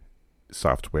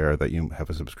software that you have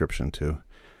a subscription to,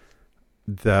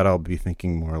 that I'll be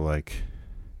thinking more like,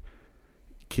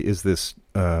 is this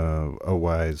a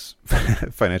wise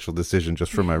financial decision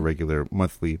just for my regular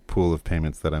monthly pool of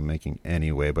payments that I'm making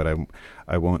anyway? But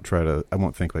I won't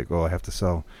think like, oh, I have to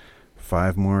sell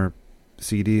 5 more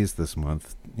CDs this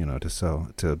month,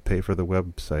 to pay for the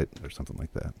website or something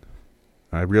like that.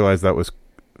 I realized that was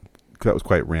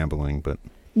quite rambling, but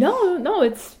no,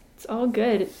 it's all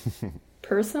good.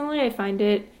 Personally, I find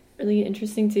it really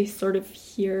interesting to sort of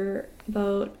hear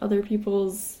about other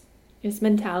people's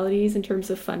mentalities in terms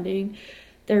of funding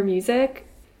their music.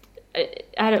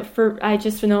 I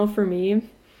just know for me,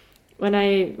 when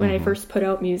I first put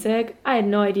out music, I had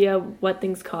no idea what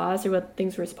things cost or what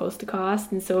things were supposed to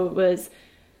cost, and so it was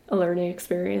a learning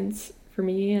experience for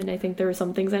me. And I think there were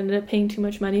some things I ended up paying too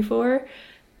much money for,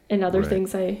 and other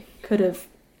things I could have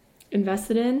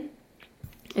invested in.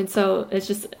 And so it's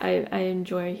just, I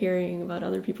enjoy hearing about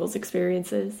other people's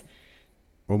experiences.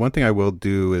 Well, one thing I will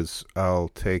do is I'll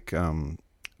take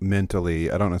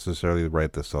mentally, I don't necessarily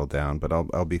write this all down, but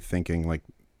I'll be thinking, like,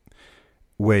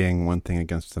 weighing one thing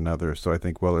against another. So I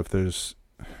think, well, if there's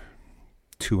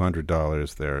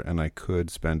 $200 there and I could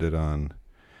spend it on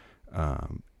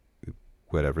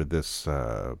whatever this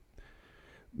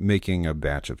making a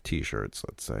batch of t-shirts,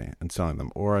 let's say, and selling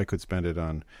them, or I could spend it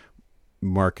on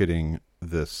marketing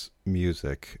this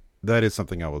music, that is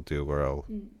something I will do, where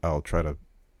I'll try to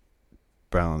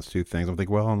balance two things. I'm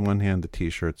thinking, well, on one hand, the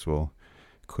t-shirts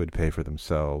could pay for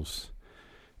themselves,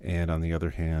 and on the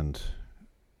other hand,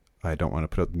 I don't want to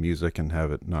put out the music and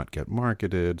have it not get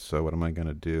marketed, so what am I going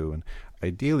to do? And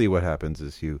ideally what happens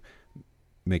is you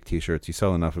make t-shirts, you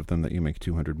sell enough of them that you make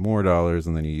 $200 more,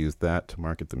 and then you use that to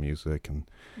market the music, and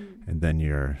then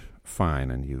you're fine,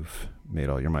 and you've made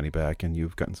all your money back, and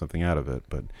you've gotten something out of it.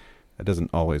 But it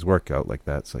doesn't always work out like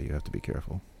that, so you have to be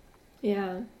careful.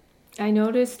 Yeah. I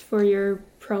noticed for your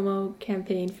promo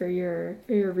campaign for your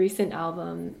recent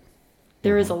album,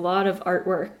 there was a lot of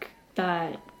artwork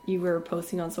that you were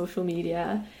posting on social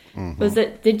media.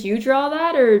 Did you draw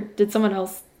that, or did someone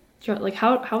else draw? Like,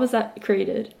 how was that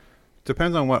created?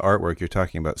 Depends on what artwork you're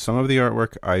talking about. Some of the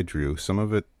artwork I drew. Some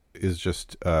of it is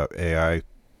just AI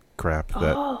crap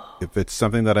that if it's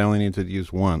something that I only need to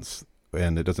use once,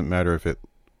 and it doesn't matter if it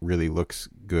really looks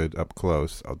good up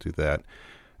close, I'll do that.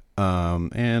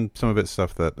 And some of it's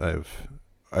stuff that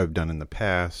I've done in the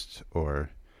past, or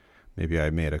maybe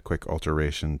I made a quick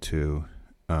alteration to.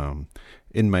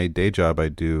 In my day job, I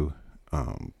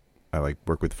like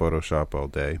work with Photoshop all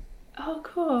day. Oh,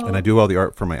 cool. And I do all the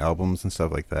art for my albums and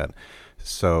stuff like that.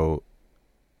 So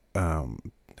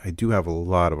I do have a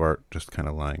lot of art just kind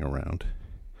of lying around.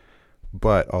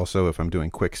 But also, if I'm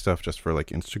doing quick stuff just for like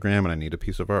Instagram and I need a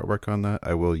piece of artwork on that,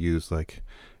 I will use like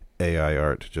AI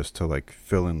art just to like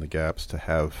fill in the gaps to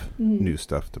have new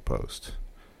stuff to post.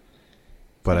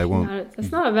 But I won't.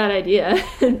 That's not a bad idea.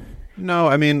 No,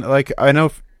 I mean, like, I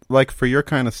know, like, for your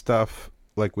kind of stuff,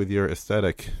 like with your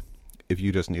aesthetic, if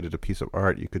you just needed a piece of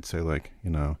art, you could say like,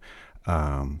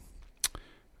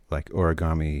 like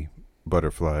origami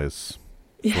butterflies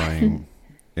flying.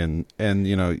 And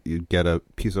you get a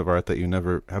piece of art that you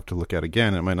never have to look at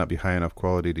again. It might not be high enough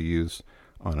quality to use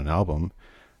on an album,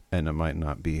 and it might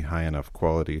not be high enough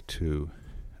quality to,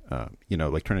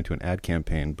 like turn into an ad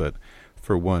campaign, but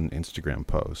for one Instagram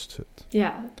post.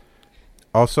 Yeah.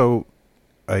 Also,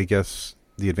 I guess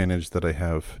the advantage that I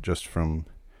have just from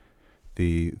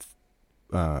the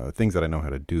things that I know how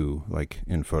to do, like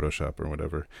in Photoshop or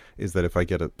whatever, is that if I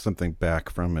get something back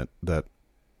from it that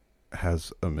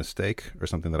has a mistake or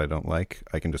something that I don't like,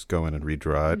 I can just go in and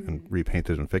redraw it and repaint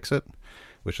it and fix it,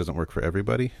 which doesn't work for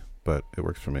everybody, but it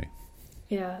works for me.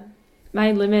 Yeah.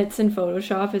 My limits in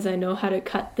Photoshop is I know how to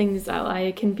cut things out.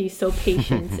 I can be so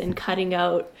patient in cutting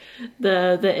out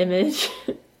the image.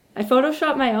 I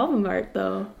Photoshopped my album art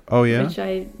though. Oh yeah? Which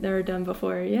I never done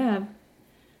before. Yeah.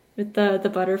 With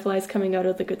the butterflies coming out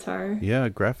of the guitar. Yeah,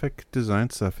 graphic design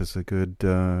stuff is a good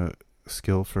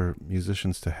skill for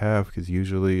musicians to have, because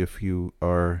usually if you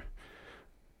are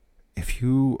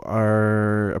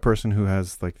a person who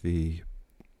has like the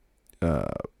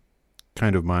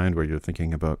kind of mind where you're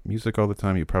thinking about music all the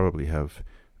time, you probably have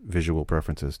visual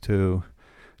preferences too.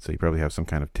 So you probably have some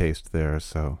kind of taste there.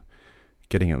 So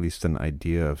getting at least an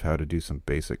idea of how to do some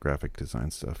basic graphic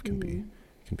design stuff can be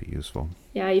useful.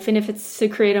 Yeah, even if it's to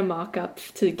create a mock-up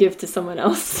to give to someone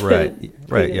else. Right.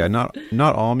 Yeah, not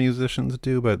all musicians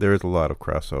do, but there is a lot of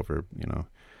crossover,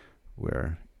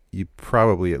 where you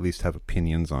probably at least have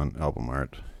opinions on album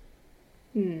art.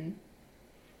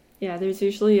 Yeah, there's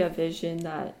usually a vision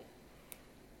that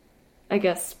I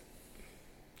guess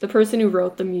the person who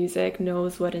wrote the music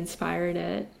knows what inspired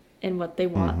it and what they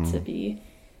want to be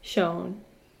shown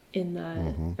in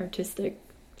the artistic,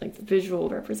 like the visual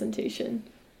representation.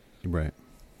 Right.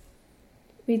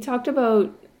 We talked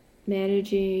about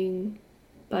managing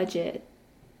budget,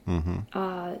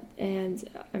 and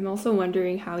I'm also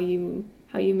wondering how you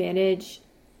manage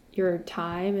your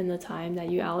time and the time that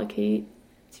you allocate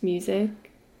to music,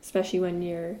 especially when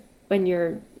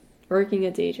you're working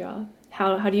a day job.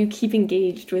 How do you keep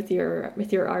engaged with your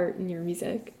art and your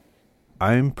music?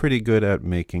 I'm pretty good at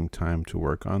making time to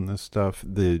work on this stuff.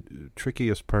 The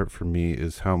trickiest part for me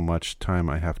is how much time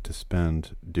I have to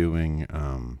spend doing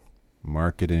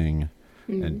marketing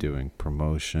and doing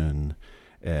promotion,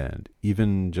 and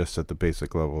even just at the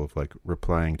basic level of like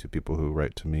replying to people who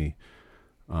write to me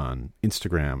on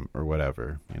Instagram or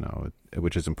whatever,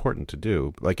 which is important to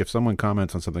do. Like if someone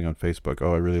comments on something on Facebook,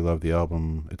 oh, I really love the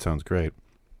album, it sounds great,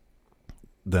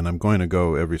 then I'm going to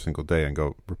go every single day and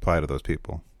go reply to those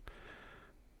people.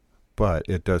 But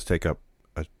it does take up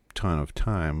a ton of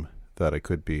time that I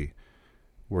could be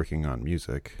working on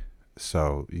music.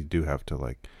 So you do have to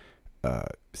like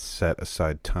set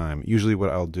aside time. Usually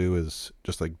what I'll do is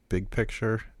just like big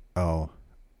picture. I'll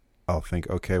think,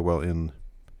 okay, well in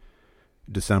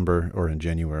December or in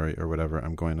January or whatever,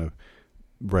 I'm going to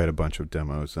write a bunch of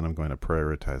demos and I'm going to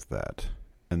prioritize that.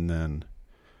 And then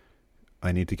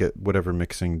I need to get whatever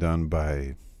mixing done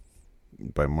by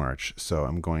March. So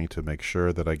I'm going to make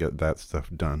sure that I get that stuff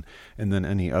done. And then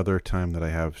any other time that I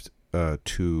have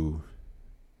to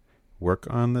work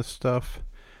on this stuff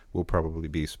will probably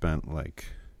be spent like,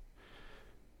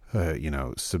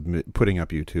 putting up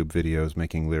YouTube videos,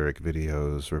 making lyric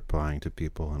videos, replying to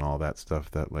people and all that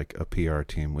stuff that like a PR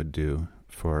team would do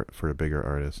for a bigger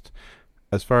artist.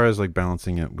 As far as like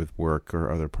balancing it with work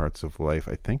or other parts of life,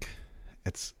 I think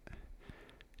it's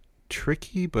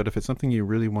tricky, but if it's something you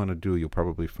really want to do, you'll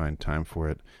probably find time for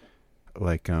it.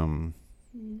 Like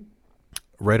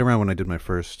right around when I did my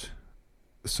first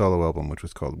solo album, which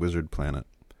was called Wizard Planet,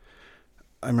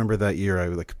 I remember that year I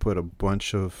like put a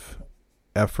bunch of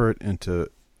effort into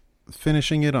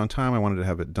finishing it on time. I wanted to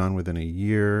have it done within a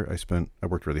year. I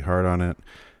worked really hard on it,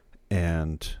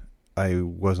 and I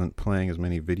wasn't playing as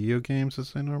many video games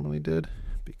as I normally did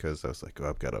because I was like, oh,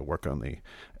 I've got to work on the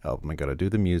album. I got to do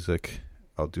the music.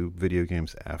 I'll do video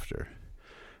games after.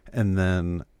 And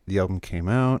then the album came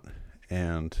out,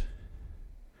 and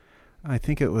I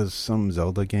think it was some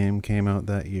Zelda game came out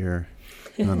that year.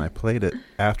 And then I played it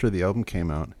after the album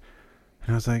came out,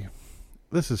 and I was like,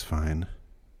 this is fine.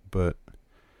 But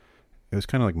it was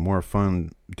kind of like more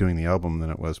fun doing the album than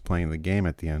it was playing the game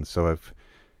at the end. So I've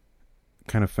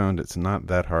kind of found it's not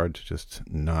that hard to just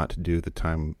not do the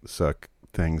time suck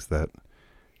things that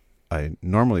I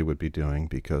normally would be doing,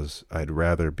 because I'd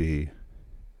rather be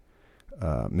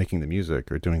making the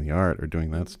music or doing the art or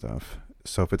doing that stuff.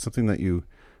 So if it's something that you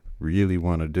really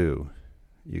want to do,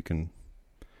 you can,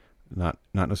 not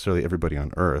necessarily everybody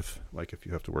on earth, like if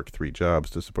you have to work 3 jobs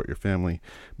to support your family,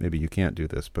 maybe you can't do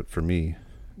this. But for me,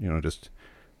 just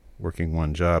working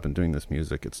 1 job and doing this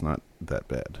music, it's not that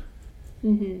bad.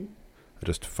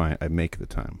 I make the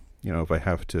time. If I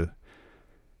have to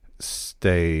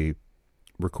stay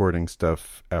recording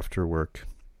stuff after work,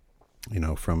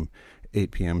 from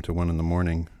 8 p.m. to 1 in the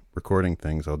morning, recording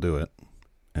things, I'll do it,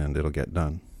 and it'll get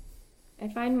done. I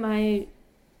find my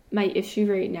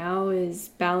issue right now is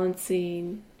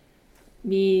balancing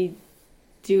me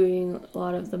doing a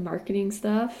lot of the marketing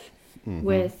stuff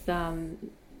with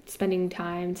spending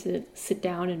time to sit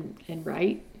down and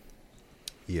write.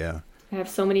 Yeah. I have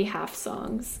so many half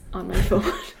songs on my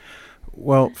phone.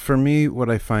 Well, for me, what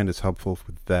I find is helpful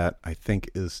with that, I think,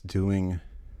 is doing,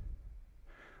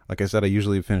 like I said, I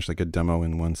usually finish like a demo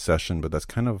in one session, but that's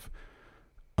kind of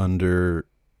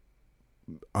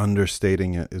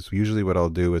understating it. Is usually what I'll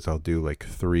do is I'll do like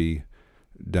 3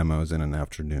 demos in an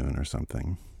afternoon or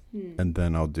something. And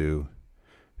then I'll do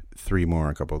 3 more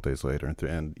a couple of days later.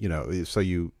 And you know,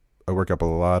 I work up a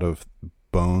lot of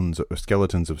bones or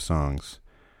skeletons of songs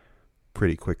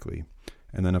pretty quickly.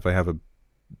 And then if I have a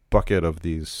bucket of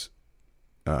these,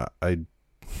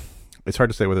 it's hard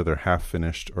to say whether they're half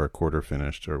finished or a quarter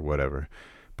finished or whatever,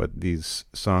 but these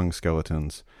song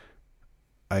skeletons,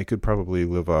 I could probably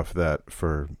live off that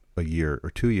for a year or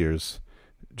 2 years,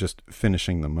 just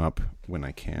finishing them up when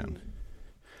I can.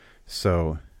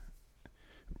 So,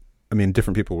 I mean,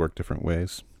 different people work different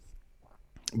ways,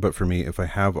 but for me, if I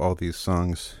have all these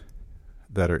songs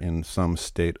that are in some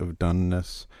state of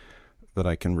doneness that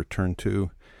I can return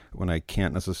to, when I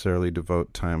can't necessarily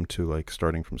devote time to like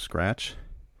starting from scratch,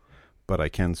 but I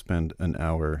can spend an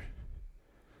hour,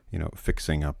 you know,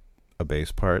 fixing up a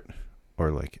bass part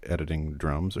or like editing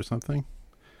drums or something,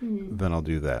 then I'll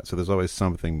do that. So there's always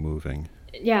something moving.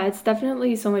 Yeah, it's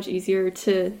definitely so much easier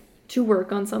to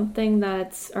work on something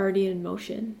that's already in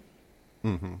motion.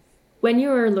 Mm-hmm. When you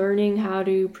were learning how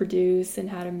to produce and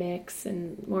how to mix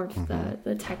and more of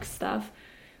the tech stuff,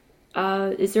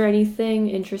 is there anything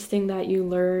interesting that you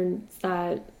learned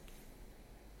that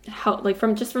helped, like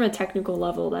from a technical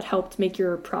level, that helped make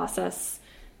your process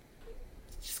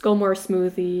just go more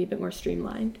smoothly, a bit more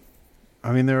streamlined?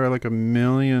 I mean, there are like a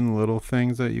million little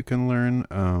things that you can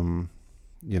learn.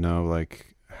 You know,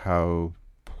 like how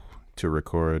to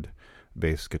record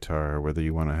bass guitar, whether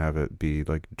you want to have it be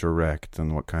like direct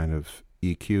and what kind of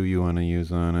EQ you want to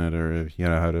use on it, or you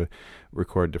know, how to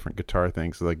record different guitar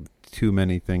things. Like too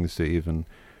many things to even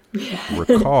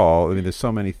recall. I mean, there's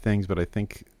so many things, but I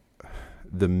think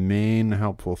the main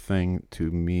helpful thing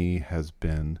to me has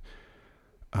been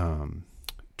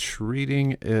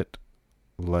treating it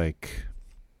like,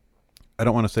 I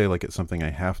don't want to say like it's something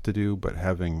I have to do, but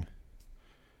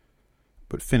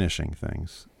finishing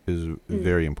things is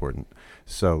very important.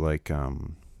 So like,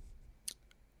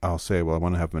 I'll say, well, I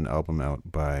want to have an album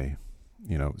out by,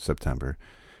 you know, September.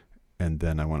 And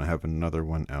then I want to have another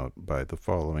one out by the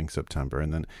following September.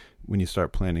 And then when you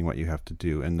start planning what you have to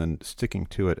do and then sticking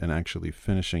to it and actually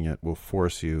finishing it will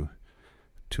force you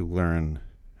to learn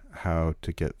how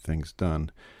to get things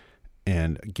done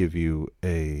and give you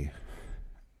a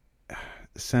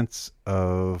sense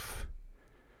of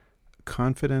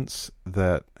confidence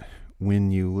that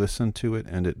when you listen to it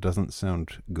and it doesn't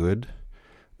sound good,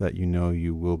 that you know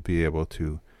you will be able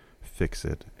to fix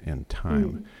it in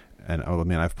time. And I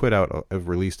mean, I've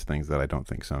released things that I don't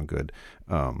think sound good.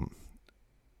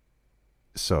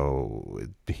 So,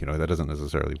 you know, that doesn't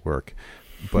necessarily work.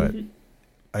 But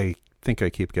I think I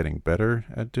keep getting better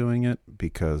at doing it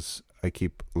because I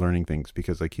keep learning things,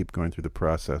 because I keep going through the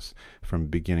process from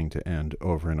beginning to end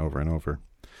over and over and over.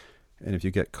 And if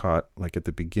you get caught like at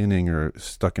the beginning or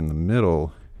stuck in the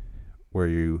middle where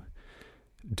you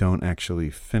don't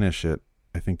actually finish it,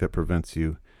 I think that prevents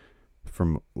you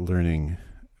from learning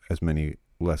as many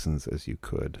lessons as you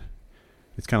could.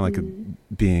 It's kind of like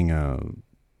being a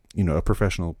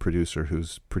professional producer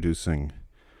who's producing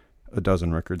a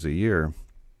dozen records a year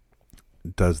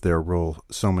does their role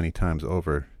so many times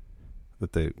over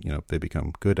that they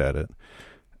become good at it.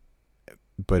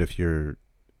 But if you're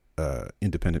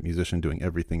independent musician doing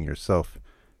everything yourself,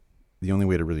 the only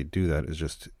way to really do that is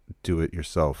just do it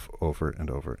yourself over and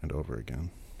over and over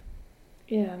again.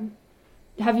 Yeah.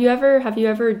 Have you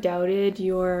ever doubted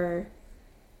your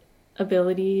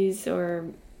abilities or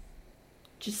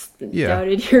just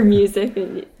doubted your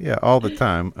music? Yeah, all the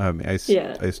time. I mean, I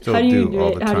still do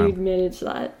all the time. How do you manage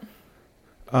that?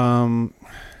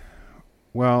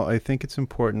 Well, I think it's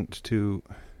important to.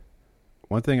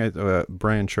 One thing,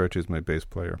 Brian Church is my bass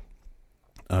player.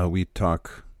 We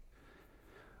talk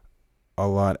a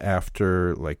lot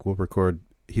after, like, we'll record.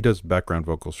 He does background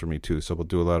vocals for me too, so we'll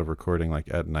do a lot of recording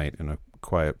like at night in a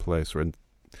quiet place, or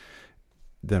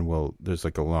then there's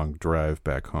like a long drive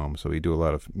back home, so we do a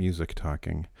lot of music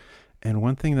talking. And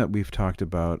one thing that we've talked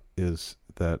about is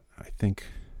that I think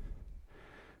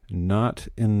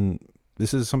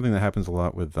this is something that happens a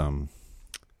lot with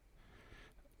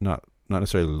not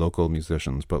necessarily local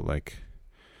musicians, but like,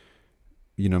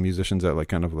 you know, musicians at like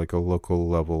kind of like a local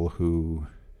level who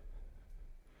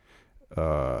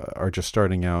are just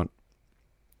starting out.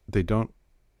 They don't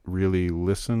really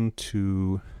listen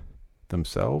to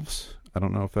themselves. I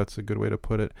don't know if that's a good way to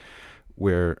put it,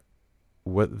 where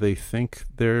what they think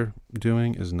they're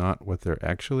doing is not what they're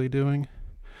actually doing.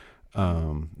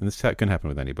 And this can happen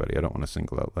with anybody. I don't want to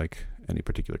single out like any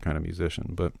particular kind of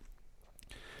musician, but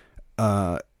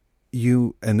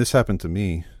and this happened to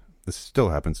me. This still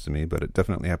happens to me, but it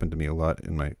definitely happened to me a lot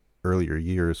in my earlier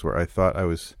years, where I thought I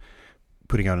was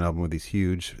putting out an album with these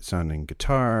huge sounding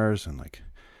guitars and like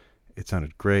it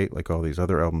sounded great, like all these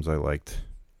other albums I liked,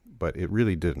 but it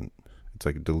really didn't. It's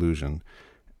like a delusion.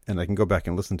 And I can go back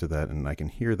and listen to that and I can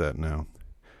hear that now.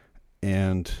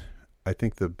 And I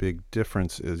think the big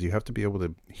difference is you have to be able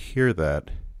to hear that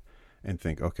and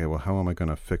think, okay, well, how am I going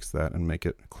to fix that and make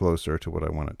it closer to what I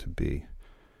want it to be?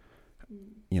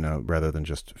 Rather than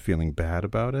just feeling bad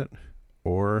about it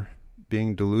or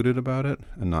being deluded about it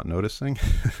and not noticing.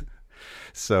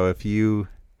 So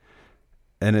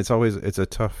it's a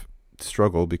tough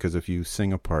struggle, because if you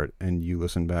sing a part and you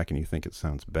listen back and you think it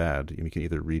sounds bad, you can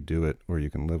either redo it or you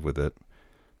can live with it,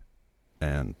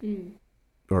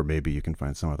 or maybe you can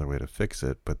find some other way to fix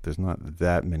it, but there's not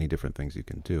that many different things you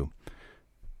can do.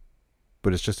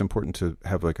 But it's just important to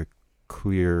have like a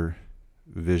clear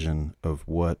vision of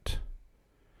what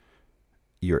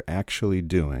you're actually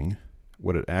doing,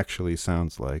 what it actually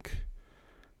sounds like,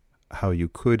 how you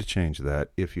could change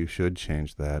that, if you should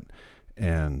change that,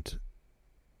 and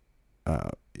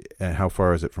how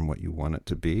far is it from what you want it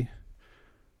to be.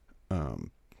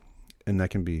 And that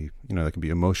can be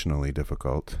emotionally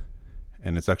difficult,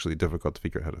 and it's actually difficult to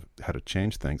figure out how to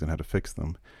change things and how to fix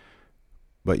them.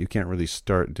 But you can't really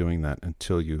start doing that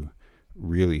until you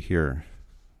really hear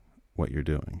what you're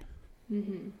doing.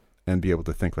 Mm-hmm. And be able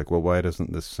to think like, well, why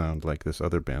doesn't this sound like this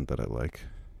other band that I like?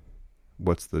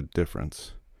 What's the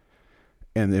difference?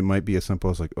 And it might be as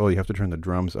simple as like, oh, you have to turn the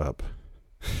drums up.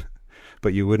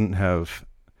 But you wouldn't have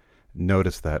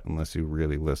noticed that unless you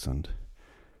really listened.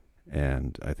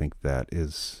 And I think that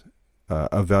is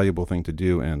a valuable thing to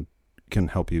do and can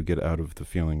help you get out of the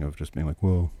feeling of just being like,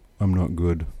 well, I'm not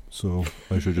good, so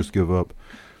I should just give up.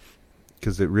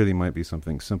 Because it really might be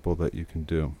something simple that you can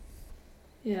do.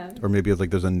 Yeah. Or maybe it's like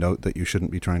there's a note that you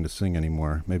shouldn't be trying to sing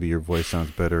anymore. Maybe your voice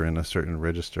sounds better in a certain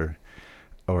register,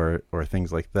 or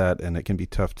things like that. And it can be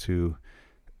tough to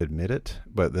admit it,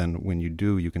 but then when you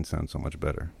do, you can sound so much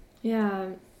better. Yeah.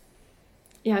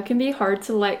 Yeah, it can be hard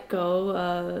to let go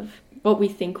of what we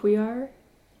think we are,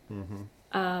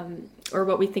 or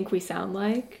what we think we sound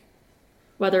like,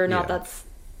 whether or not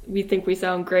we think we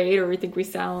sound great or we think we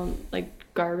sound like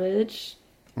garbage.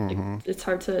 It's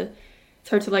hard to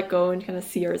let go and kind of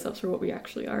see ourselves for what we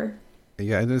actually are.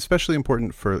 Yeah, and especially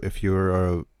important for if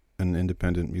you're an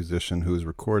independent musician who's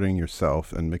recording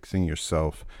yourself and mixing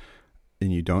yourself,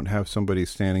 and you don't have somebody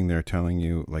standing there telling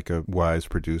you, like a wise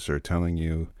producer telling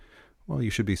you, well,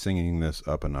 you should be singing this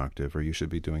up an octave, or you should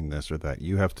be doing this or that.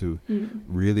 You have to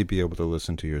really be able to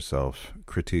listen to yourself,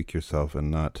 critique yourself, and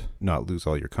not lose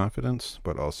all your confidence,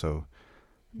 but also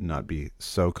not be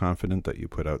so confident that you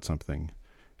put out something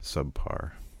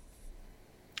subpar.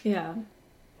 Yeah.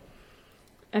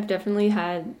 I've definitely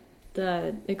had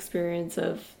the experience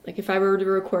of, like, if I were to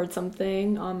record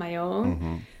something on my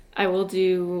own, I will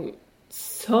do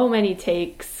so many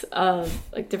takes of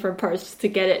like different parts just to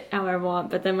get it how I want.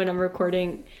 But then when if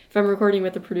I'm recording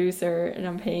with a producer and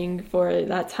I'm paying for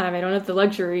that time, I don't have the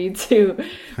luxury to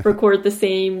record the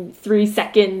same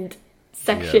 3-second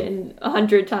section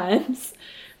 100 times.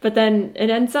 But then it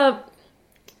ends up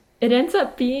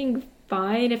being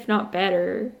fine, if not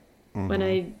better. When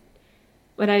I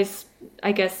guess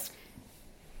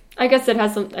it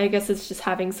has some. I guess it's just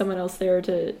having someone else there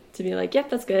to be like, yep,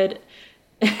 that's good,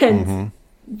 and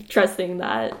trusting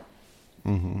that. I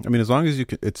mean, as long as you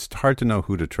can, it's hard to know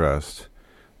who to trust.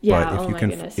 Yeah.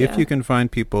 But if you can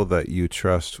find people that you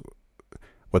trust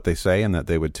what they say and that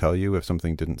they would tell you if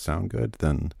something didn't sound good,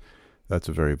 then that's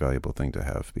a very valuable thing to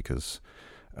have, because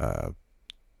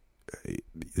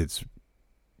it's,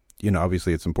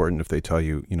 obviously it's important if they tell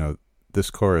you, this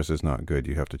chorus is not good,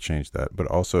 you have to change that. But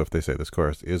also if they say this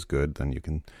chorus is good, then you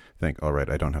can think, all right,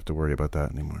 I don't have to worry about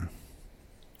that anymore.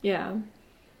 Yeah.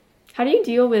 How do you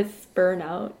deal with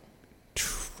burnout?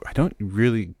 I don't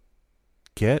really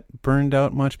get burned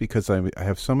out much, because I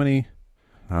have so many,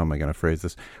 how am I going to phrase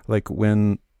this? Like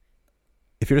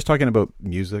if you're just talking about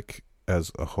music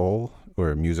as a whole,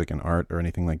 or music and art or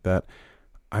anything like that,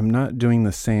 I'm not doing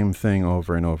the same thing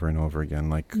over and over and over again.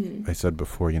 Like I said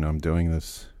before, I'm doing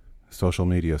this social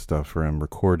media stuff, or I'm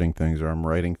recording things, or I'm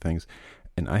writing things.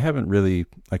 And I haven't really,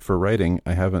 like for writing,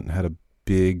 I haven't had a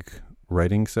big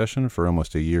writing session for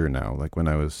almost a year now. Like when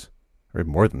I was, or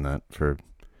more than that, for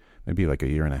maybe like a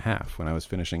year and a half, when I was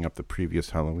finishing up the previous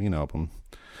Halloween album.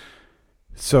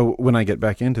 So when I get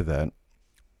back into that,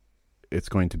 it's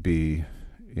going to be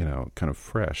kind of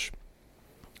fresh.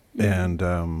 Mm-hmm.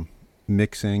 And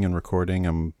mixing and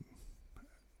recording,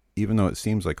 even though it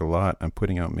seems like a lot, I'm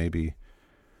putting out maybe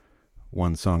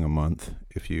one song a month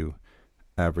if you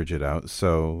average it out.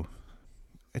 So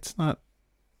it's not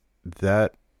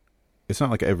that, it's not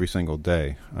like every single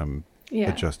day I'm Yeah.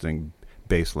 adjusting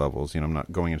bass levels. I'm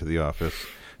not going into the office,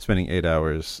 spending 8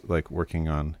 hours like working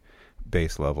on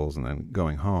bass levels and then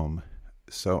going home.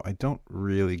 So I don't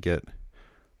really get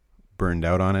burned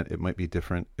out on it. It might be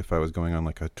different if I was going on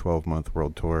like a 12-month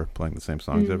world tour, playing the same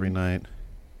songs every Mm. night,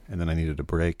 and then I needed a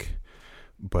break.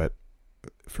 But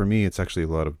for me, it's actually a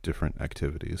lot of different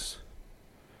activities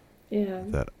Yeah.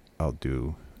 that I'll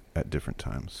do at different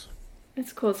times.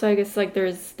 It's cool. So I guess like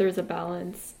there's a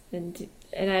balance, and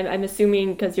I'm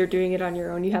assuming because you're doing it on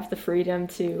your own, you have the freedom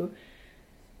to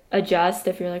adjust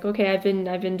if you're like, okay, I've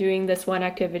been doing this one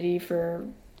activity for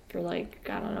like,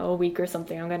 I don't know, a week or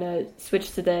something. I'm gonna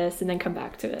switch to this and then come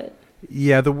back to it.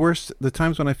 Yeah, the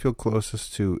times when I feel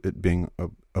closest to it being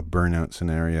a burnout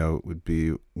scenario would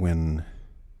be when,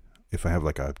 if I have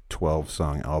like a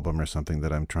 12-song album or something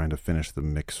that I'm trying to finish the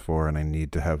mix for, and I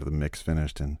need to have the mix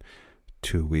finished in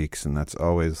 2 weeks. And that's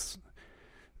always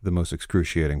the most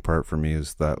excruciating part for me,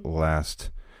 is that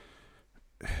last,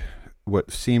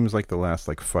 what seems like the last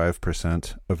like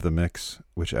 5% of the mix,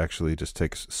 which actually just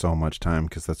takes so much time,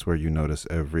 because that's where you notice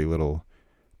every little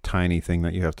tiny thing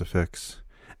that you have to fix.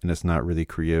 And it's not really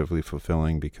creatively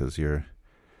fulfilling, because you're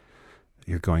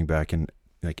going back and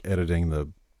like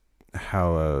editing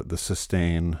how the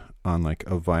sustain on like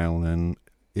a violin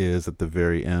is at the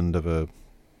very end of a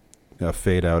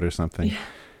fade out or something, Yeah.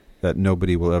 that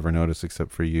nobody will ever notice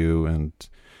except for you. And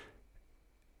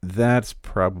that's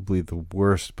probably the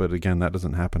worst. But again, that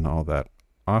doesn't happen all that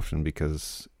often,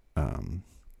 because I'm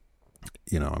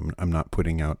not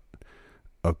putting out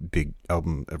a big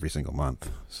album every single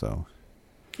month. So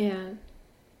Yeah.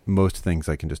 most things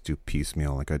I can just do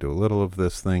piecemeal. Like I do a little of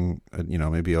this thing,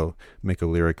 maybe I'll make a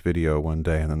lyric video one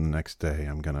day, and then the next day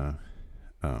I'm gonna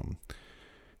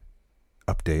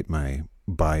update my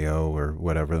bio or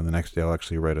whatever, and the next day I'll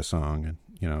actually write a song.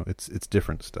 And it's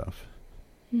different stuff.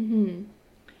 Hmm.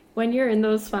 When you're in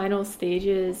those final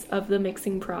stages of the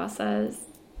mixing process,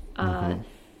 uh, Hmm.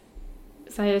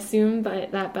 so I assume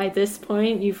that by this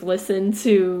point you've listened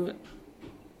to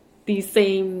these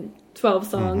same 12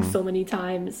 songs Hmm. so many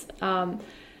times. So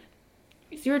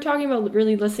you were talking about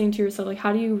really listening to yourself. Like,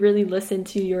 how do you really listen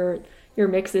to your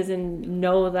mixes and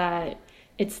know that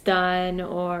it's done,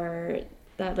 or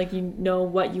that like you know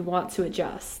what you want to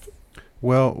adjust?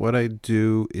 Well, what I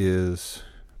do is,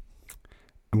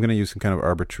 I'm going to use some kind of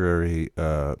arbitrary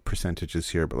percentages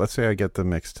here, but let's say I get the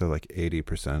mix to like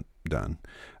 80% done.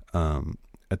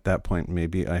 At that point,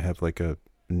 maybe I have like a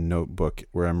notebook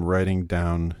where I'm writing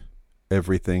down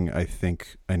everything I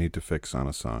think I need to fix on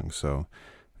a song. So,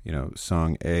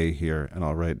 song A here, and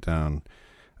I'll write down,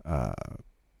 yeah,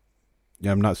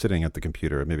 I'm not sitting at the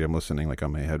computer. Maybe I'm listening like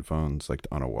on my headphones, like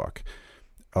on a walk.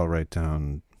 I'll write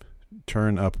down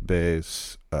turn up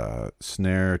bass,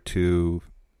 snare to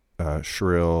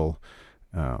shrill,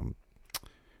 um,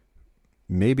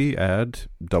 maybe add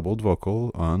doubled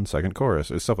vocal on second chorus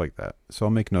or stuff like that. So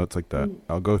I'll make notes like that. Mm.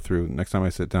 I'll go through, next time I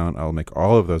sit down, I'll make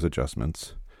all of those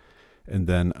adjustments, and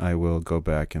then I will go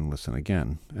back and listen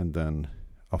again, and then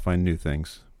I'll find new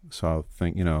things. So I'll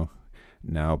think,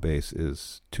 now bass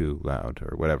is too loud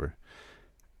or whatever.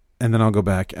 And then I'll go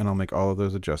back and I'll make all of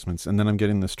those adjustments, and then I'm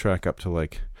getting this track up to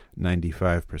like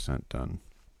 95% done.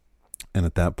 And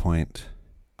at that point,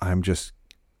 I'm just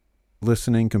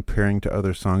listening, comparing to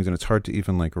other songs, and it's hard to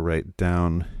even like write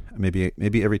down. Maybe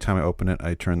every time I open it,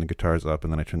 I turn the guitars up,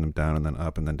 and then I turn them down, and then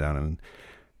up, and then down, and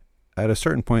at a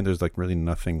certain point, there's like really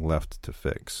nothing left to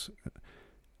fix.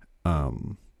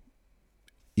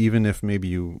 Even if maybe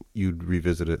you'd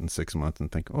revisit it in 6 months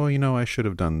and think, oh, I should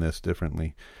have done this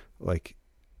differently. Like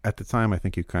at the time, I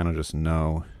think you kind of just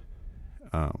know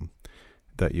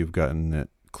that you've gotten it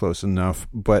close enough.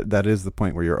 But that is the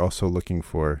point where you're also looking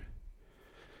for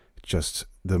just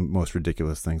the most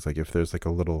ridiculous things. Like if there's like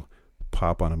a little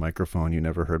pop on a microphone you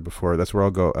never heard before, that's where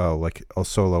I'll go, I'll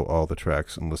solo all the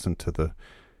tracks and listen to the,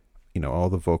 all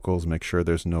the vocals, make sure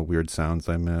there's no weird sounds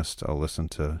I missed. I'll listen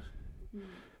to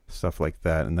stuff like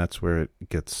that. And that's where it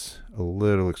gets a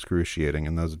little excruciating,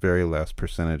 in those very last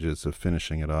percentages of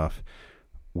finishing it off,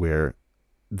 where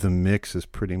the mix is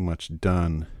pretty much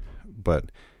done, but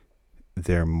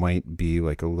there might be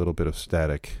like a little bit of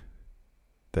static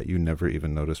that you never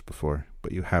even noticed before,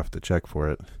 but you have to check for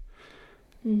it.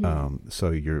 Mm-hmm.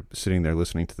 So you're sitting there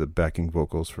listening to the backing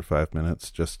vocals for 5 minutes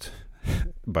just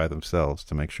by themselves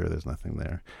to make sure there's nothing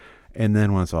there. And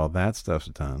then once all that stuff's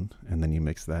done, and then you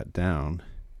mix that down,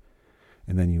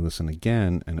 and then you listen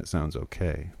again, and it sounds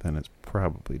okay, then it's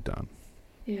probably done.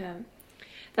 Yeah.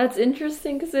 That's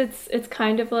interesting because it's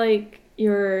kind of like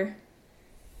you're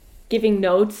giving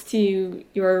notes to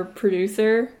your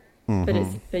producer,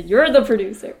 but you're the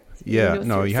producer. So yeah,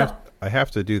 no, I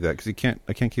have to do that because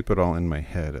I can't keep it all in my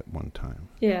head at one time.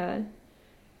 Yeah.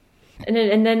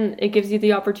 And then it gives you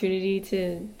the opportunity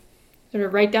to sort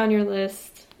of write down your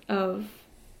list of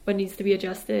what needs to be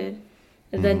adjusted,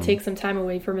 and then take some time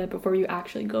away from it before you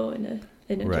actually go and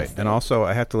adjust right. it. And also,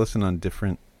 I have to listen on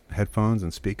different headphones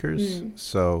and speakers,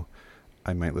 so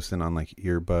I might listen on like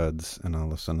earbuds, and I'll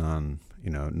listen on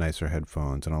nicer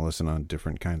headphones, and I'll listen on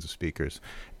different kinds of speakers,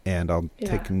 and I'll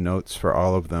take notes for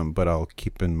all of them, but I'll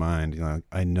keep in mind,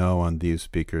 I know on these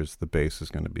speakers the bass is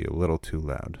going to be a little too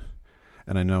loud,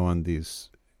 and I know on these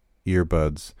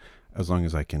earbuds, as long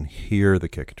as I can hear the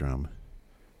kick drum,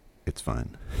 it's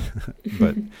fine.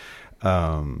 But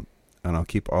and I'll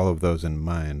keep all of those in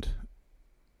mind,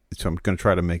 so I'm going to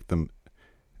try to make them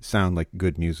sound like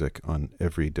good music on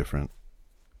every different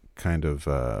kind of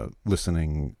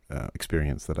listening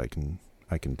experience that I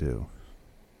can do.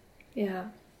 Yeah.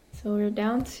 So we're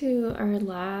down to our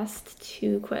last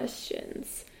two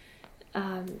questions.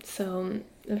 So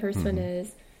the first one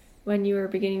is, when you were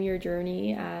beginning your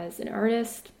journey as an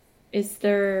artist, is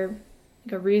there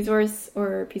like a resource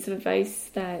or a piece of advice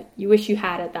that you wish you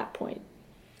had at that point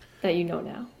that you know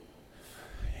now?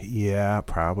 Yeah,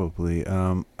 probably.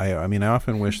 I mean, I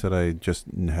often wish that I just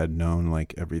had known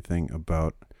like everything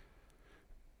about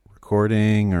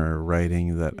recording or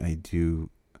writing that I do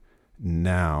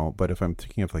now. But if I'm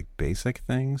thinking of like basic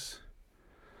things,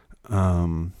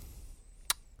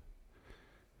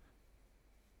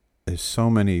 there's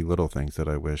so many little things that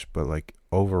I wish, but like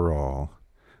overall,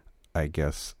 I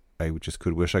guess I just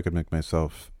wish I could make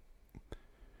myself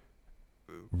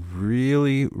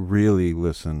really, really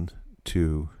listen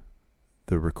to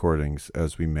the recordings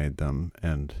as we made them,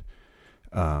 and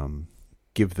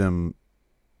give them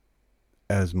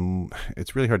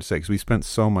it's really hard to say because we spent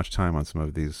so much time on some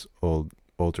of these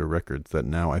older records that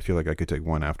now I feel like I could take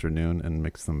one afternoon and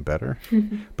mix them better,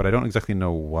 but I don't exactly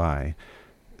know why.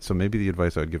 So maybe the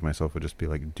advice I would give myself would just be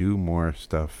like, do more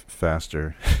stuff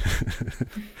faster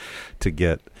to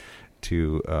get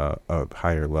to a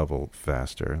higher level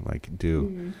faster. Like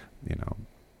do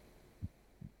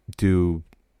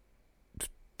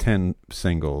 10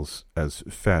 singles as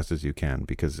fast as you can,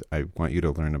 because I want you to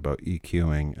learn about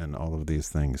EQing and all of these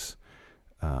things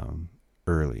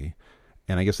early.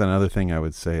 And I guess another thing I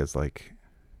would say is like,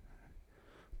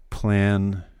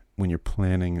 when you're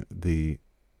planning the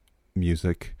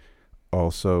music,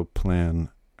 also plan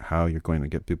how you're going to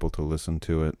get people to listen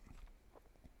to it,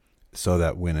 so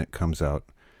that when it comes out,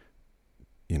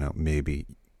 maybe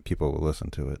people will listen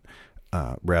to it,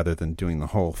 rather than doing the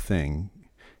whole thing,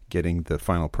 getting the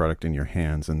final product in your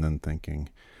hands and then thinking,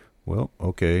 well,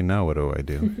 okay, now what do I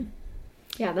do?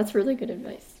 Yeah, that's really good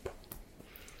advice.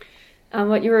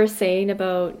 What you were saying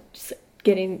about just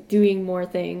doing more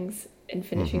things and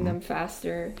finishing them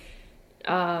faster,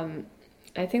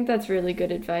 I think that's really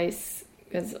good advice,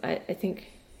 because I think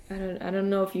I don't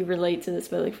know if you relate to this,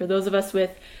 but like for those of us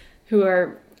who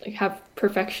are like have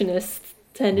perfectionist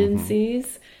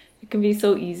tendencies, it can be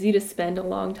so easy to spend a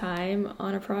long time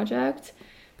on a project.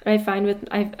 But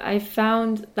I've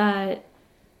found that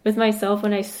with myself,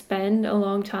 when I spend a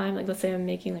long time, like let's say I'm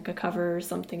making like a cover or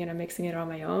something and I'm mixing it on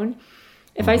my own,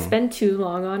 if I spend too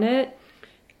long on it,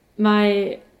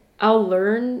 I'll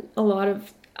learn a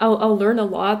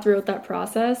lot throughout that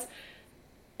process.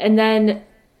 And then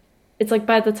it's like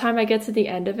by the time I get to the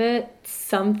end of it,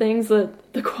 some things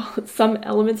some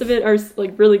elements of it are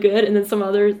like really good, and then some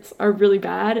others are really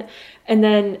bad. And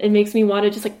then it makes me want to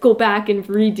just like go back and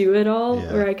redo it all,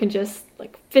 where I can just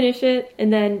like finish it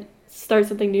and then start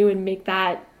something new and make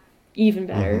that even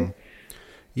better.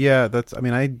 Yeah,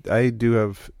 I do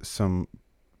have some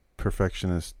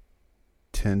perfectionist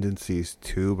tendencies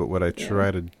too, but what I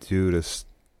try to do to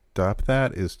stop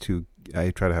that is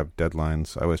I try to have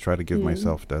deadlines. I always try to give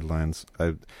myself deadlines.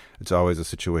 It's always a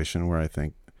situation where I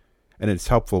think, and it's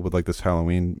helpful with like this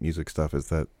Halloween music stuff, is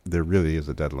that there really is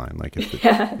a deadline. Like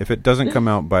if it doesn't come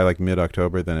out by like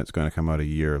mid-October, then it's going to come out a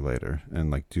year later.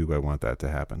 And like, do I want that to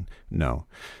happen? No.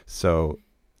 So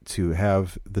to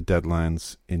have the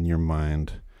deadlines in your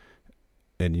mind,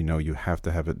 and you have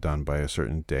to have it done by a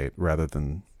certain date, rather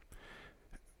than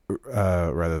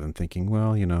thinking,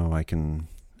 well, I can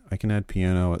add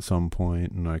piano at some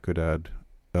point, and I could add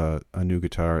a new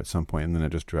guitar at some point, and then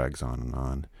it just drags on and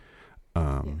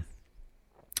on.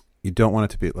 You don't want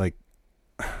it to be like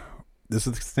this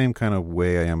is the same kind of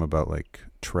way I am about like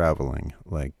traveling,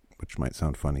 like, which might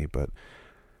sound funny, but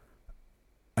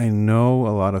I know a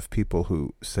lot of people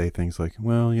who say things like,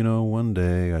 well, one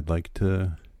day I'd like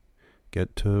to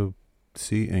get to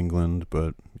see England,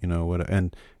 but what,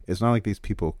 and it's not like these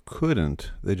people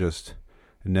couldn't, they just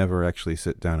never actually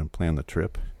sit down and plan the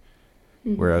trip.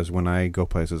 Mm-hmm. Whereas when I go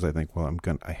places, I think, well,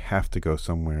 I have to go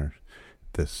somewhere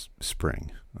this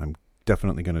spring. I'm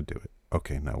definitely going to do it.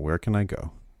 Okay, now where can I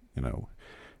go?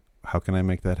 How can I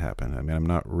make that happen? I mean, I'm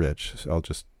not rich, so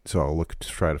I'll look to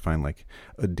try to find like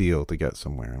a deal to get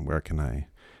somewhere, and where can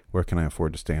I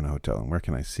afford to stay in a hotel, and where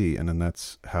can I see? And then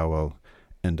that's how I'll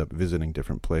end up visiting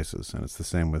different places. And it's the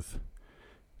same with,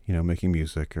 making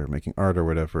music or making art or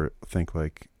whatever. Think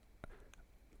like,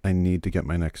 I need to get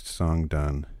my next song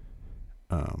done.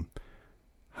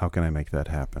 How can I make that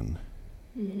happen?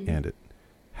 Mm-hmm. And it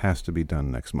has to be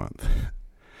done next month.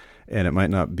 And it might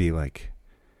not be like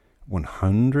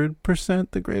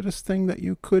 100% the greatest thing that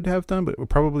you could have done, but it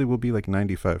probably will be like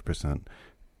 95%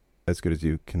 as good as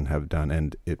you can have done,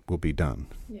 and it will be done.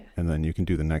 Yeah. And then you can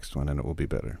do the next one and it will be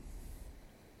better.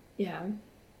 Yeah. And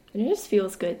it just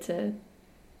feels good to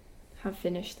have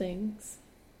finished things.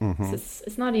 Mm-hmm.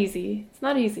 It's not easy. It's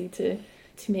not easy to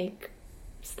make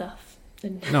stuff.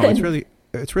 No, it's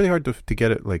really hard to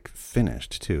get it like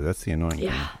finished too. That's the annoying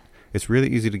thing. It's really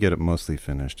easy to get it mostly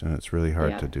finished, and it's really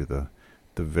hard to do the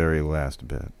very last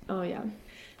bit. Oh yeah.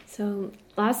 So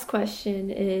last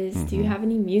question is, do you have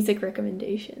any music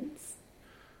recommendations?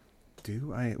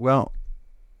 Do I? Well,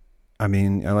 I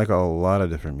mean, I like a lot of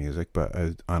different music, but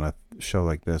on a show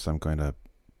like this, I'm going to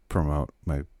promote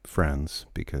my friends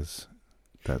because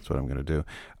that's what I'm going to do.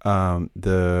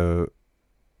 The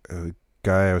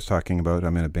guy I was talking about,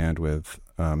 I'm in a band with,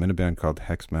 in a band called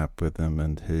Hexmap with him,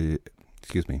 and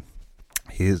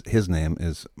his name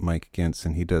is Mike Gintz,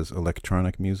 and he does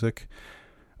electronic music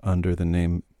under the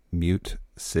name Mute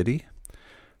City.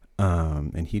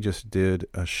 And he just did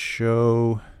a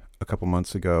show a couple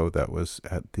months ago that was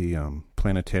at the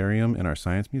planetarium in our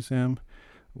science museum,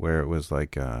 where it was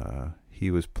like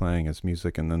he was playing his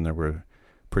music, and then there were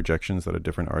projections that a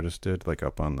different artist did, like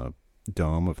up on the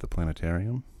dome of the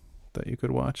planetarium, that you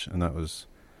could watch, and that was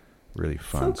really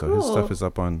fun. So cool. His stuff is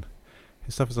up on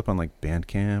like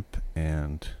Bandcamp,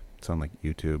 and it's on like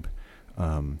YouTube.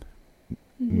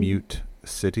 Mute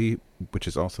City, which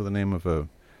is also the name of a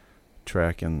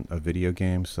track in a video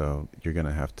game, so you're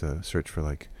gonna have to search for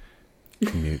like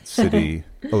Mute City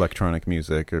electronic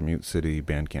music or Mute City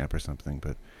Bandcamp or something.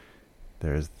 But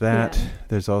there's that. Yeah.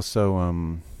 There's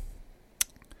also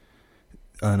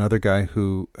another guy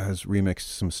who has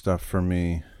remixed some stuff for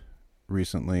me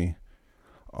recently,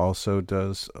 also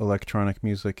does electronic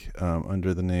music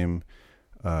under the name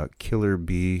Killer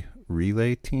Bee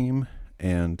Relay Team,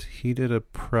 and he did a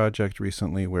project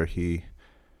recently where he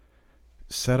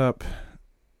set up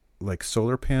like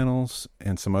solar panels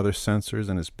and some other sensors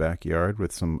in his backyard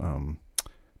with some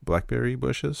blackberry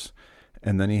bushes,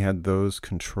 and then he had those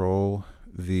control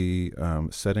the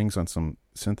settings on some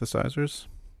synthesizers,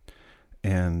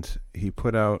 and he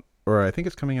put out, or I think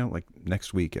it's coming out like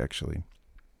next week actually,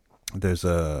 there's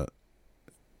a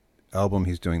album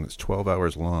he's doing that's 12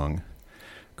 hours long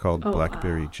called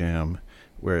Blackberry Jam,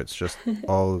 where it's just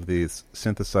all of these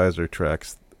synthesizer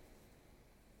tracks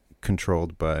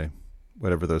controlled by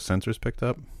whatever those sensors picked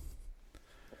up.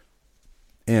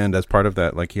 And as part of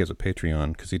that, like, he has a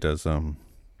Patreon because he does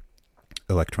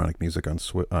electronic music on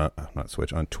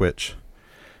on Twitch.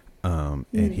 And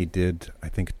he did, I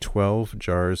think, 12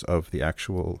 jars of the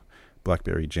actual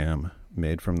blackberry jam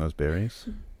made from those berries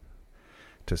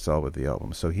to sell with the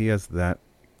album. So he has that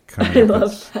kind of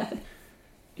love that.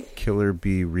 Killer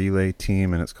Bee Relay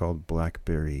Team, and it's called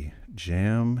Blackberry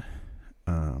Jam.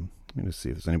 Let me just see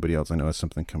if there's anybody else I know has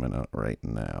something coming out right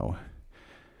now.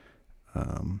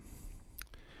 And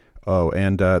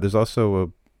there's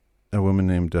also a woman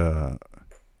named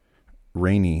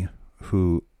Rainey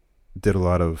who did a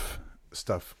lot of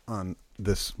stuff on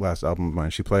this last album of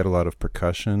mine. She played a lot of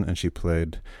percussion, and she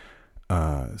played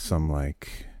some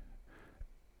like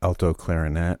alto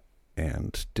clarinet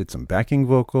and did some backing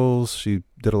vocals. She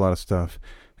did a lot of stuff,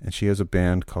 and she has a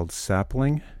band called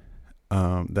Sapling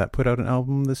that put out an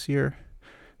album this year.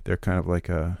 They're kind of like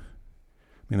they're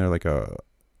like a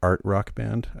art rock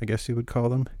band, I guess you would call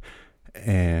them.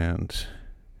 And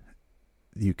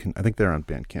I think they're on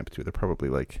Bandcamp too. They're probably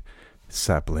like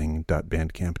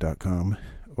sapling.bandcamp.com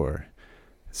or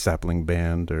Sapling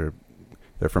Band, or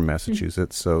they're from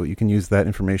Massachusetts. So you can use that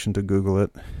information to Google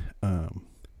it,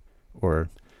 or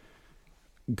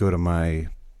go to my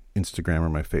Instagram or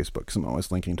my Facebook, because I'm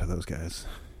always linking to those guys.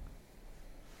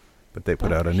 But they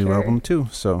put out a new album too,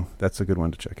 so that's a good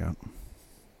one to check out.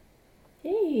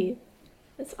 Yay!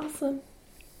 That's awesome.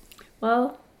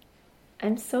 Well,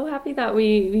 I'm so happy that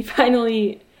we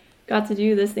finally got to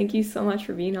do this. Thank you so much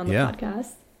for being on the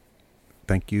podcast.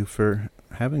 Thank you for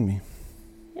having me.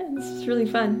 Yeah, this is really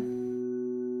fun.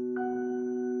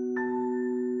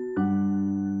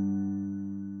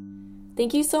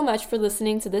 Thank you so much for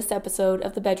listening to this episode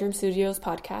of the Bedroom Studios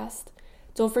podcast.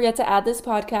 Don't forget to add this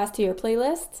podcast to your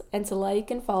playlists and to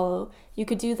like and follow. You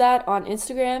could do that on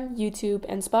Instagram, YouTube,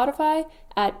 and Spotify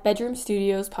at Bedroom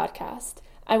Studios Podcast.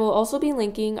 I will also be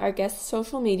linking our guests'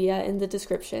 social media in the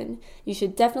description. You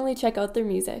should definitely check out their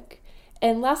music.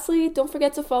 And lastly, don't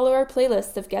forget to follow our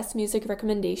playlist of guest music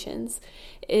recommendations.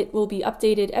 It will be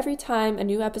updated every time a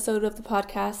new episode of the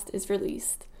podcast is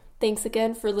released. Thanks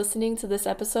again for listening to this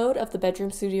episode of the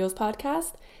Bedroom Studios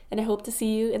podcast, and I hope to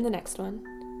see you in the next one.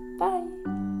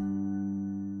 Bye!